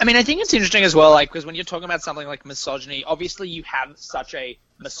 I mean, I think it's interesting as well, like, because when you're talking about something like misogyny, obviously you have such a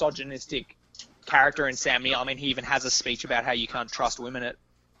misogynistic character in Sam Neill. I mean, he even has a speech about how you can't trust women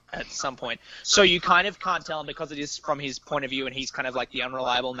at some point. So you kind of can't tell him, because it is from his point of view and he's kind of like the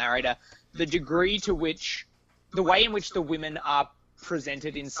unreliable narrator, the degree to which, the way in which the women are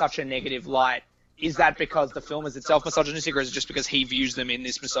presented in such a negative light. Is that because the film is itself misogynistic, or is it just because he views them in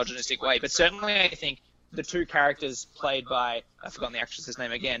this misogynistic way? But certainly I think the two characters played by, I've forgotten the actress's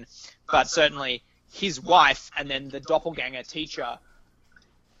name again, but certainly his wife and then the doppelganger teacher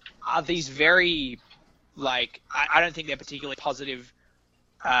are these very, like, I don't think they're particularly positive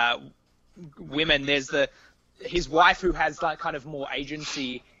women. There's his wife, who has like kind of more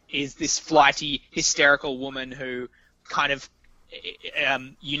agency, is this flighty, hysterical woman who kind of,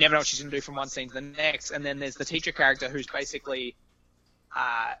 you never know what she's going to do from one scene to the next. And then there's the teacher character, who's basically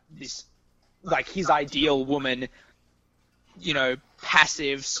this, like, his ideal woman,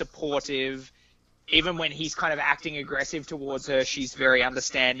 passive, supportive, even when he's kind of acting aggressive towards her, she's very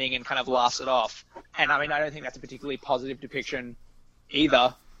understanding and kind of laughs it off. And I mean, I don't think that's a particularly positive depiction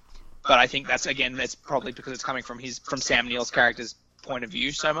either. But I think that's probably because it's coming from Sam Neill's character's point of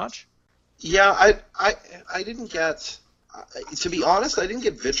view so much. Yeah, I didn't get, to be honest, I didn't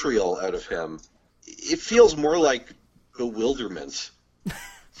get vitriol out of him. It feels more like bewilderment.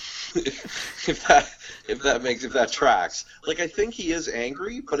 if that tracks. Like, I think he is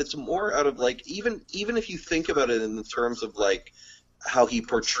angry, but it's more out of, like, even if you think about it in terms of, like, how he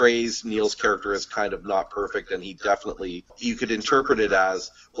portrays Neill's character as kind of not perfect, and you could interpret it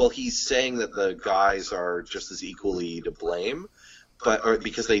as, well, he's saying that the guys are just as equally to blame, or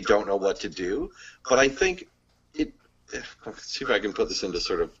because they don't know what to do. But I think let's see if I can put this into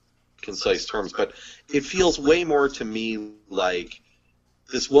sort of concise terms, but it feels way more to me like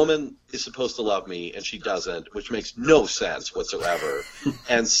this woman is supposed to love me and she doesn't, which makes no sense whatsoever.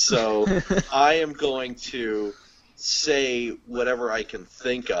 And so I am going to say whatever I can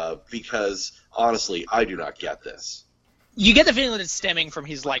think of, because honestly, I do not get this. You get the feeling that it's stemming from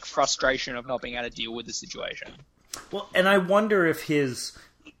his like frustration of not being able to deal with the situation. Well, and I wonder if his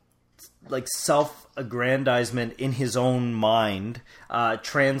like self-aggrandizement in his own mind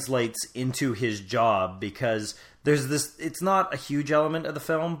translates into his job, because there's this, it's not a huge element of the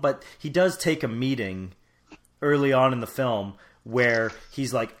film, but he does take a meeting early on in the film where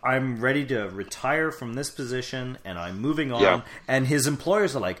he's like, I'm ready to retire from this position and I'm moving on. Yeah. And his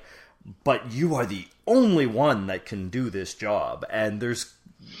employers are like, but you are the only one that can do this job. And there's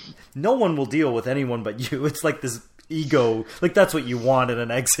no one will deal with anyone but you. It's like this ego, like that's what you want in an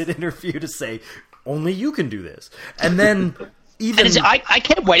exit interview, to say, only you can do this. And then even... And I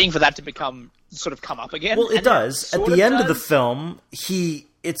kept waiting for that to come up again. Well, it does. At the end of the film,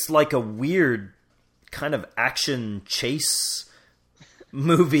 it's like a weird kind of action chase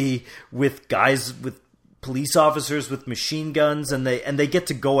movie with guys, with police officers with machine guns, and they get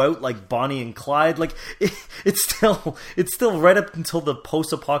to go out like Bonnie and Clyde. Like it's still right up until the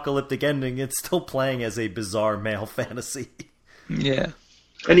post-apocalyptic ending. It's still playing as a bizarre male fantasy. Yeah.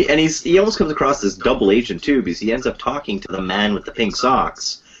 And he almost comes across as double agent too, because he ends up talking to the man with the pink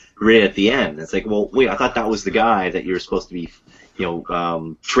socks right at the end. It's like, well, wait, I thought that was the guy that you were supposed to be,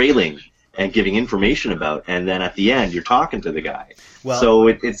 trailing and giving information about, and then at the end you're talking to the guy. Well, so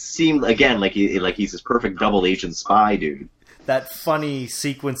it seemed again like he's this perfect double agent spy dude. That funny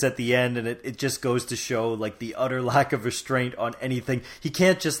sequence at the end, and it just goes to show like the utter lack of restraint on anything. He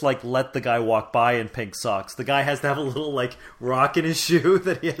can't just like let the guy walk by in pink socks. The guy has to have a little like rock in his shoe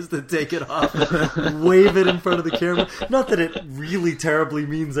that he has to take it off and wave it in front of the camera. Not that it really terribly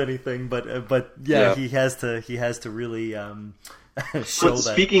means anything, but yeah. he has to really show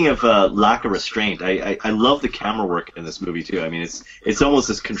that. Speaking of lack of restraint, I love the camera work in this movie too. I mean, it's almost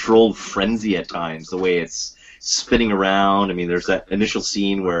this controlled frenzy at times, the way it's spinning around. I mean, there's that initial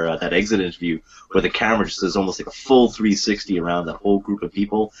scene where that exit interview where the camera just does almost like a full 360 around that whole group of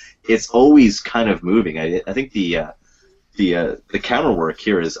people. It's always kind of moving. I think the camera work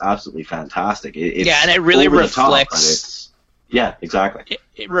here is absolutely fantastic. And it really reflects. Yeah, exactly.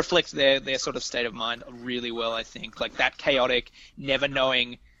 It reflects their sort of state of mind really well, I think. Like that chaotic, never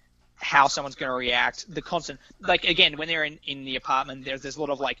knowing how someone's going to react. The constant, like again, when they're in the apartment, there's this lot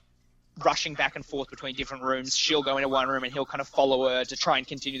of like rushing back and forth between different rooms. She'll go into one room and he'll kind of follow her to try and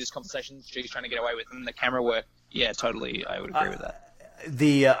continue this conversation she's trying to get away with. And the camera work, yeah, totally, I would agree with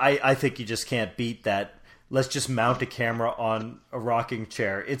that. I think you just can't beat that. Let's just mount a camera on a rocking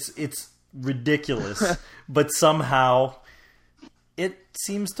chair. It's ridiculous, but somehow it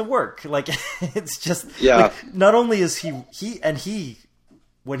seems to work. Like it's just like, not only is he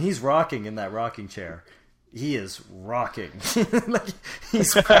when he's rocking in that rocking chair, he is rocking. Like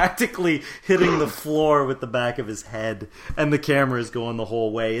he's practically hitting the floor with the back of his head, and the camera is going the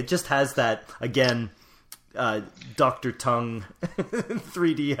whole way. It just has that, again, Dr. Tongue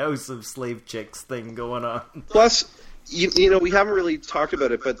 3D House of Slave Chicks thing going on. Plus, you know, we haven't really talked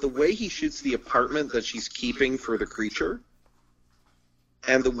about it, but the way he shoots the apartment that she's keeping for the creature,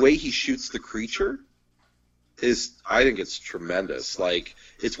 and the way he shoots the creature is, I think it's tremendous. Like,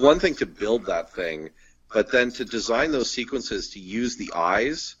 it's one thing to build that thing, but then to design those sequences, to use the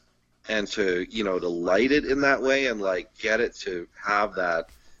eyes and to, to light it in that way and, like, get it to have that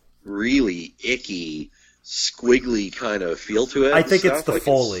really icky, squiggly kind of feel to it. I think it's the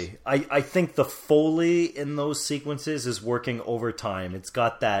Foley. I think the Foley in those sequences is working overtime. It's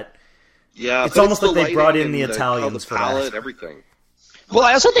got that... Yeah, it's almost like they brought in the Italians for that. Everything. Well,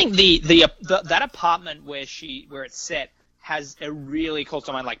 I also think that apartment where it's set has a really close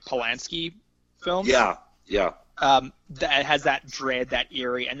to mind, like Polanski films. Yeah. That has that dread, that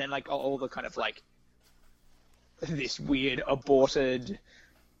eerie, and then like all the kind of like this weird aborted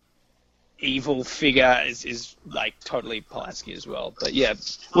evil figure is like totally Polanski as well. But yeah,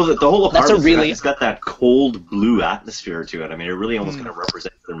 well, the whole That's a apartment really- it's got that cold blue atmosphere to it. I mean, it really almost kind of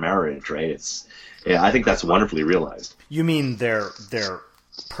represents their marriage, right? I think that's wonderfully realized. You mean their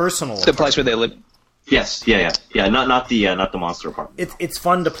personal the place where they live. Yes, yeah. Not the monster apartment. It's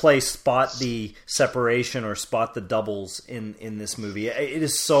fun to play spot the separation or spot the doubles in this movie. It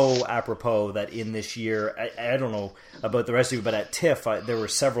is so apropos that in this year, I don't know about the rest of you, but at TIFF there were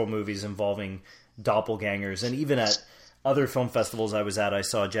several movies involving doppelgangers, and even at other film festivals I was at, I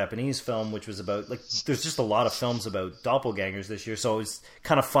saw a Japanese film which was about, like, there's just a lot of films about doppelgangers this year, so it was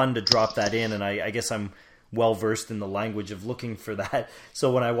kind of fun to drop that in, and I guess I'm well versed in the language of looking for that.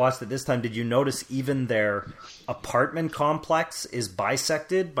 So when I watched it this time, did you notice even their apartment complex is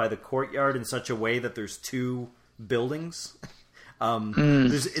bisected by the courtyard in such a way that there's two buildings?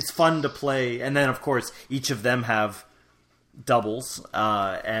 It's fun to play, and then of course each of them have doubles,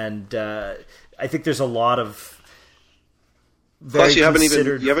 and I think there's a lot of Plus, you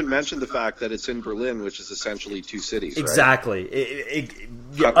considered... haven't mentioned the fact that it's in Berlin, which is essentially two cities. Exactly. Right?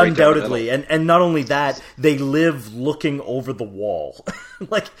 Yeah, undoubtedly, and not only that, they live looking over the wall.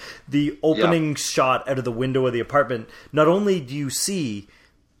 Like the opening shot out of the window of the apartment. Not only do you see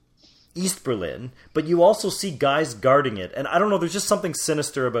East Berlin, but you also see guys guarding it. And I don't know, there's just something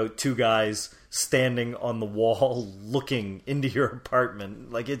sinister about two guys standing on the wall looking into your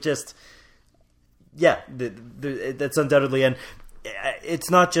apartment. Like it just... Yeah, that's undoubtedly, and it's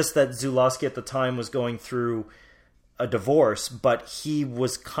not just that Zulawski at the time was going through a divorce, but he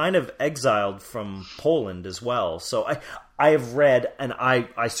was kind of exiled from Poland as well. So I have read, and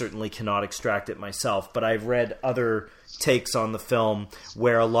I certainly cannot extract it myself, but I've read other takes on the film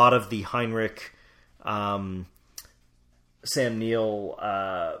where a lot of the Heinrich, Sam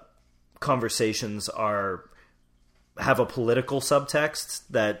Neill conversations have a political subtext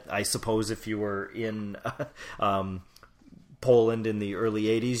that I suppose if you were in Poland in the early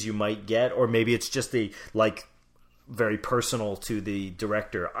 80s you might get, or maybe it's just very personal to the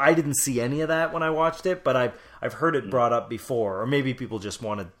director. I didn't see any of that when I watched it, but I've heard it brought up before, or maybe people just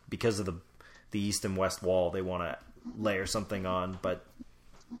wanted, because of the East and West Wall, they want to layer something on. But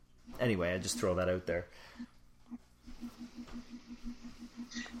anyway, I just throw that out there.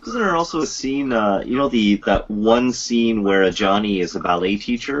 Isn't there also a scene, that one scene where Johnny is a ballet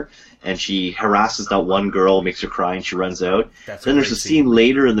teacher and she harasses that one girl, makes her cry, and she runs out? Then there's a scene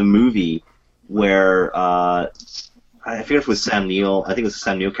later in the movie where, I forget if it was Sam Neill, I think it was a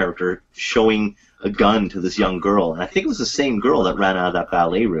Sam Neill character, showing a gun to this young girl. And I think it was the same girl that ran out of that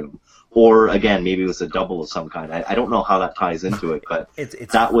ballet room. Or, again, maybe it was a double of some kind. I don't know how that ties into it, but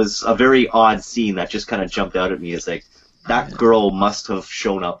that was a very odd scene that just kind of jumped out at me as like, that girl must have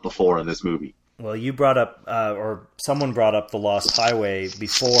shown up before in this movie. Well, you brought up, or someone brought up The Lost Highway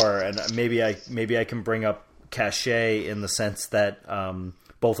before, and maybe I can bring up Cachet in the sense that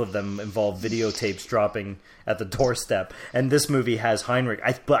both of them involve videotapes dropping at the doorstep. And this movie has Heinrich.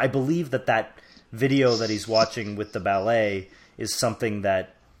 I believe that video that he's watching with the ballet is something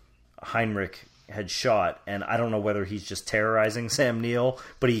that Heinrich had shot, and I don't know whether he's just terrorizing Sam Neill,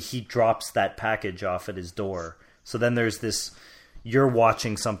 but he drops that package off at his door. So then there's this, you're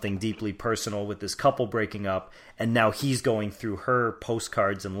watching something deeply personal with this couple breaking up, and now he's going through her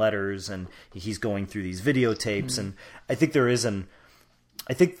postcards and letters, and he's going through these videotapes, and I think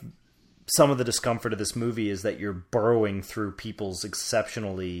I think some of the discomfort of this movie is that you're burrowing through people's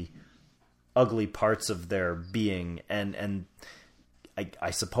exceptionally ugly parts of their being, and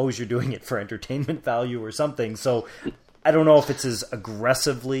I suppose you're doing it for entertainment value or something, so I don't know if it's as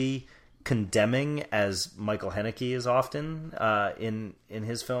aggressively condemning as Michael Haneke is often in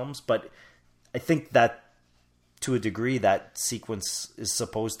his films, but I think that to a degree that sequence is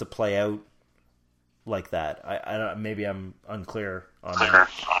supposed to play out like that. I don't, maybe I'm unclear on that,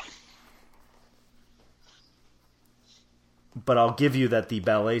 but I'll give you that the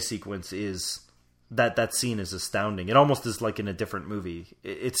ballet sequence is that scene is astounding. It almost is like in a different movie.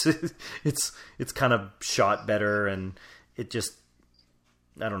 It's kind of shot better, and it just,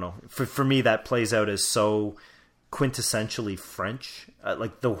 I don't know. For me, that plays out as so quintessentially French.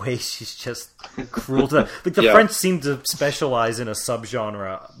 Like the way she's just cruel to them. Like the French seem to specialize in a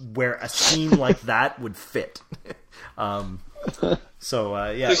subgenre where a scene like that would fit.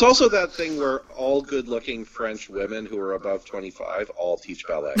 There's also that thing where all good-looking French women who are above 25 all teach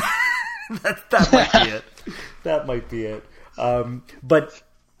ballet. that might be it. That might be it. But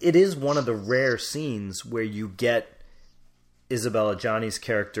it is one of the rare scenes where you get Isabella Gianni's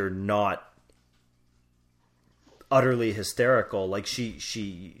character not utterly hysterical. Like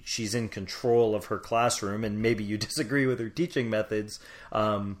she's in control of her classroom, and maybe you disagree with her teaching methods.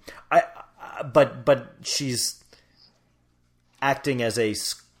 But she's acting as a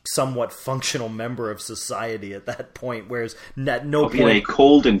somewhat functional member of society at that point, whereas at no point... a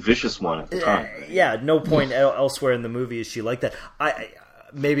cold and vicious one at the time. Yeah, no point elsewhere in the movie is she like that.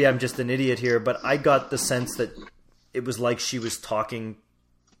 Maybe I'm just an idiot here, but I got the sense that it was like she was talking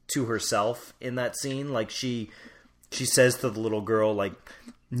to herself in that scene. Like she says to the little girl, like,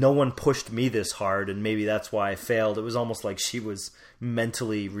 no one pushed me this hard, and maybe that's why I failed. It was almost like she was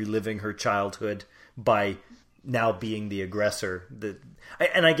mentally reliving her childhood by now being the aggressor.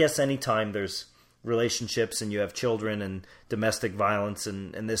 And I guess anytime there's relationships and you have children and domestic violence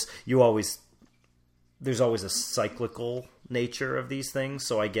and this, there's always a cyclical nature of these things.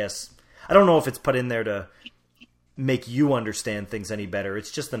 So I guess, I don't know if it's put in there to make you understand things any better.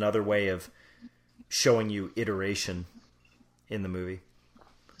 It's just another way of showing you iteration in the movie.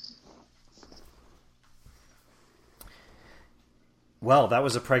 Well, that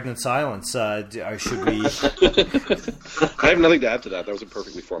was a pregnant silence. Should we... I have nothing to add to that. That was a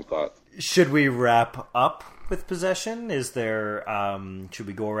perfectly formed thought. Should we wrap up with Possession? Is there... should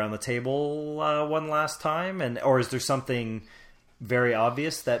we go around the table one last time? Or is there something very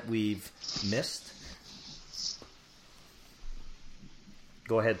obvious that we've missed?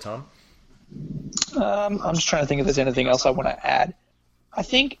 Go ahead, Tom. I'm just trying to think if there's anything else I want to add. I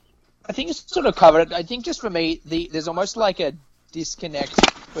think it's sort of covered. I think just for me, there's almost like a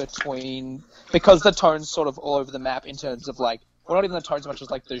disconnect between, because the tone's sort of all over the map in terms of like, well, not even the tone so much as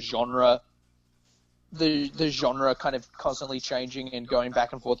like the genre kind of constantly changing and going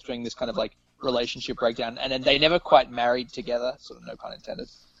back and forth doing this kind of like relationship breakdown, and then they never quite married together, sort of no pun intended,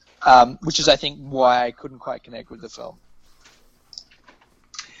 which is I think why I couldn't quite connect with the film.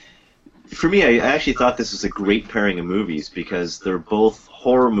 For me, I actually thought this was a great pairing of movies because they're both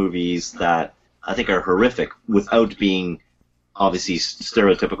horror movies that I think are horrific without being obviously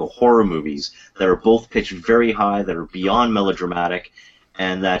stereotypical horror movies, that are both pitched very high, that are beyond melodramatic,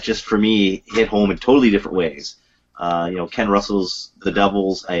 and that just for me hit home in totally different ways. Ken Russell's The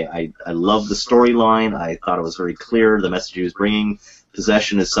Devils, I love the storyline. I thought it was very clear, the message he was bringing.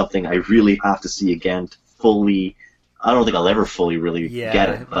 Possession is something I really have to see again to fully... I don't think I'll ever fully really get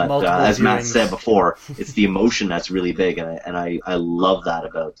it, but as Matt said before, it's the emotion that's really big, and I love that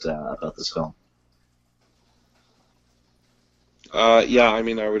about this film. Yeah, I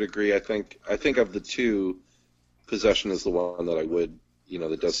mean, I would agree. I think of the two, Possession is the one that I would,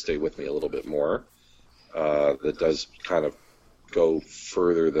 that does stay with me a little bit more. That does kind of go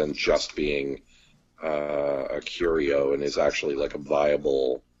further than just being a curio and is actually like a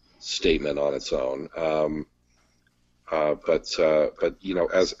viable statement on its own. But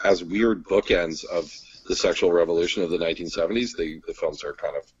as weird bookends of the sexual revolution of the 1970s, the films are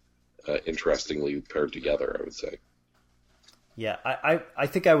kind of interestingly paired together, I would say. Yeah, I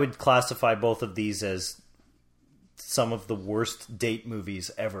think I would classify both of these as some of the worst date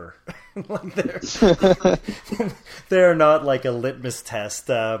movies ever. Like they're not like a litmus test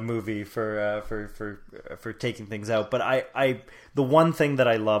movie for taking things out. But the one thing that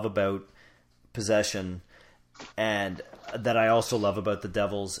I love about Possession, and that I also love about The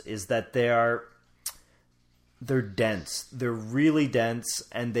Devils, is that they're dense. They're really dense,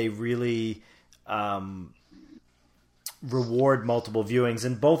 and they really reward multiple viewings.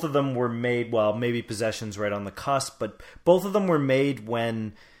 And both of them were made, well, maybe Possession's right on the cusp, but both of them were made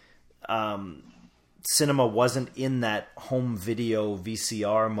when cinema wasn't in that home video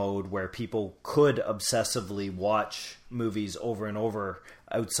VCR mode where people could obsessively watch movies over and over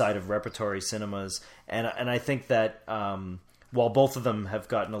outside of repertory cinemas. And I think that while both of them have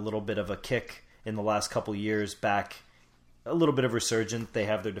gotten a little bit of a kick in the last couple years back, a little bit of resurgence, they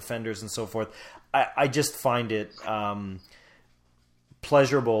have their defenders and so forth, I just find it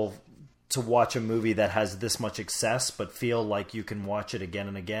pleasurable to watch a movie that has this much excess but feel like you can watch it again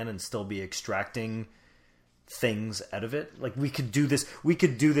and again and still be extracting things out of it. Like we could do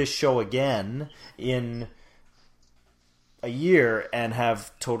this show again in a year and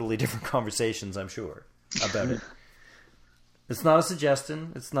have totally different conversations, I'm sure, about it. It's not a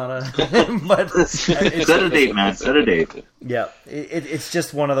suggestion. It's not a... but set a date, man. Set a date. Yeah. It's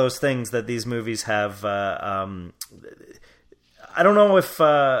just one of those things that these movies have... I don't know if...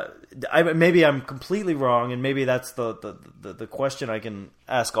 maybe I'm completely wrong, and maybe that's the question I can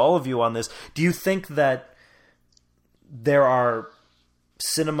ask all of you on this. Do you think that there are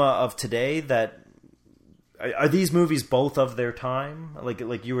cinema of today that... Are these movies both of their time?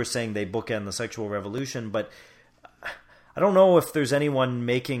 Like you were saying, they bookend the sexual revolution, but... I don't know if there's anyone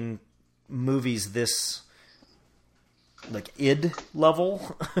making movies this like id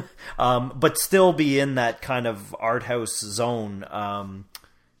level, but still be in that kind of art house zone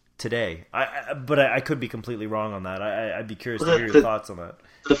today. But I could be completely wrong on that. I'd be curious to hear your thoughts on that.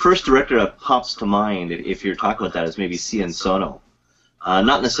 The first director that pops to mind, if you're talking about that, is maybe Cian Sono.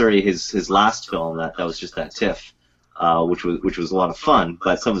 Not necessarily his last film, that was just that TIFF, which was a lot of fun,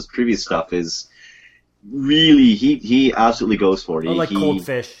 but some of his previous stuff is really, he absolutely goes for it. Like Cold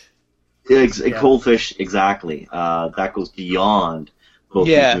Fish. Cold Fish, exactly. That goes beyond both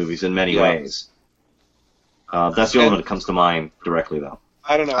these movies in many ways. That's the only one that comes to mind directly, though.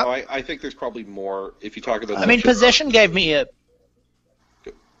 I don't know. I think there's probably more if you talk about. I mean, Possession gave me a.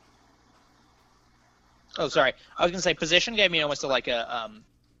 Oh, sorry. I was gonna say Possession gave me almost like a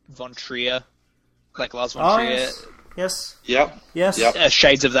Von Trier, like Lars von Trier. Yes. Yep. Yes. Yep.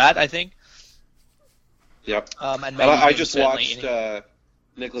 Shades of that, I think. Yep. And I just watched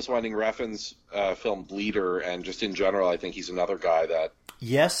Nicholas Winding Refn's film Bleeder, and just in general, I think he's another guy that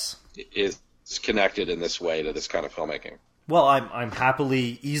is connected in this way to this kind of filmmaking. Well, I'm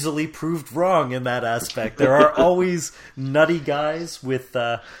happily, easily proved wrong in that aspect. There are always nutty guys with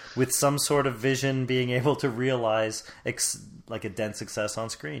some sort of vision being able to realize like a dense success on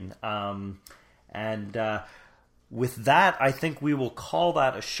screen. With that, I think we will call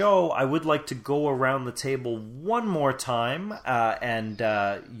that a show. I would like to go around the table one more time, and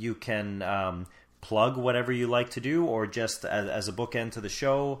you can plug whatever you like to do, or just as a bookend to the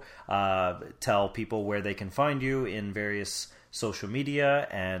show, tell people where they can find you in various social media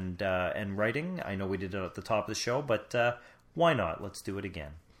and writing. I know we did it at the top of the show, but why not? Let's do it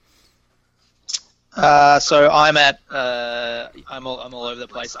again. So I'm at I'm all over the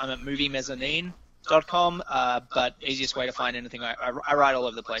place. I'm at moviemezzanine.com, but easiest way to find anything, I write all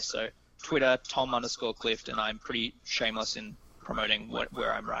over the place. So Twitter, Tom_Clift, and I'm pretty shameless in promoting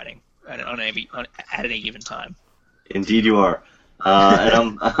where I'm writing at any given time. Indeed you are.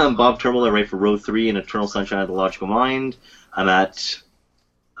 And I'm Bob Turnbull. I write for Row 3 and Eternal Sunshine of the Logical Mind. I'm at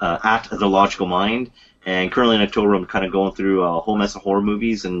The Logical Mind, and currently in October I'm kind of going through a whole mess of horror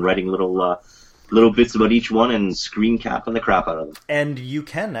movies and writing little bits about each one and screen capping the crap out of them. And you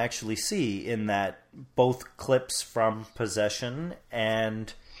can actually see in that both clips from Possession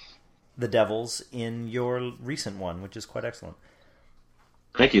and The Devils in your recent one, which is quite excellent.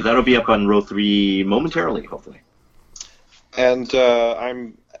 Thank you. That'll be up on Row 3 momentarily, hopefully. And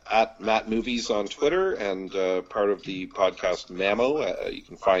I'm at Matt Movies on Twitter, and part of the podcast Mamo. You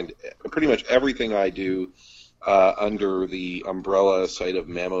can find pretty much everything I do under the umbrella site of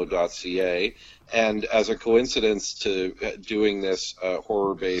Mamo.ca. And as a coincidence to doing this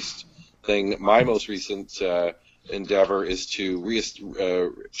horror-based thing, my most recent endeavor is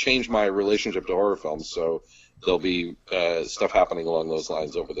to change my relationship to horror films. So there'll be stuff happening along those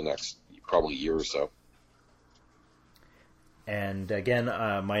lines over the next probably year or so. And again,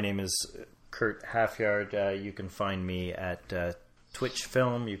 my name is Kurt Halfyard. You can find me at Twitch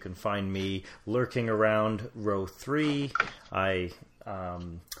Film. You can find me lurking around Row 3.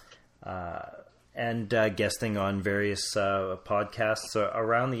 And guesting on various podcasts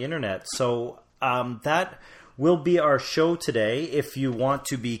around the internet. So that will be our show today. If you want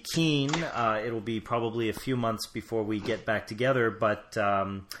to be keen, it'll be probably a few months before we get back together, but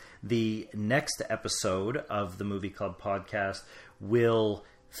the next episode of the Movie Club podcast will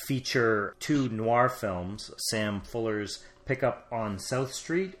feature two noir films, Sam Fuller's Pickup on South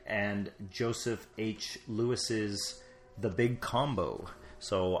Street and Joseph H. Lewis's The Big Combo.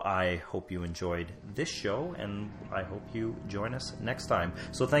 So I hope you enjoyed this show, and I hope you join us next time.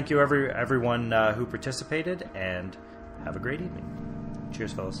 So thank you everyone who participated, and have a great evening.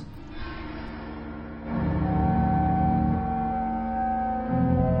 Cheers, fellas.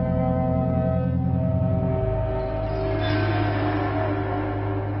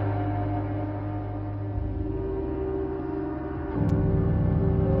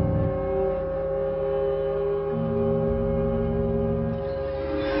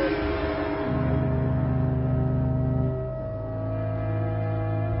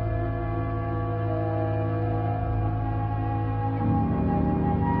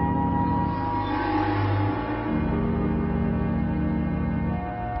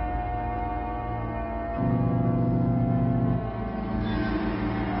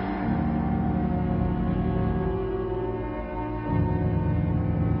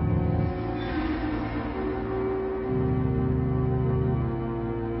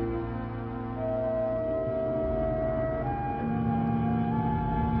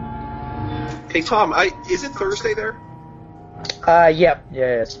 Hey, Tom, is it Thursday there? Yeah,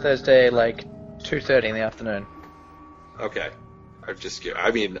 it's Thursday, like 2:30 in the afternoon. Okay. I'm just.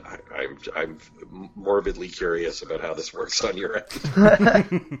 I mean, I'm morbidly curious about how this works on your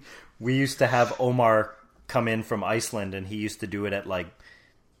end. We used to have Omar come in from Iceland, and he used to do it at like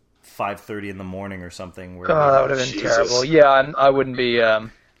 5:30 in the morning or something. Where that would have been terrible. Yeah, I wouldn't be.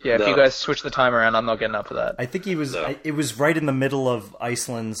 If No. you guys switch the time around, I'm not getting up for that. I think he was. No. It was right in the middle of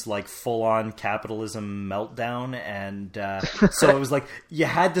Iceland's like full-on capitalism meltdown, and so it was like you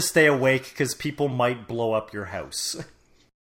had to stay awake because people might blow up your house.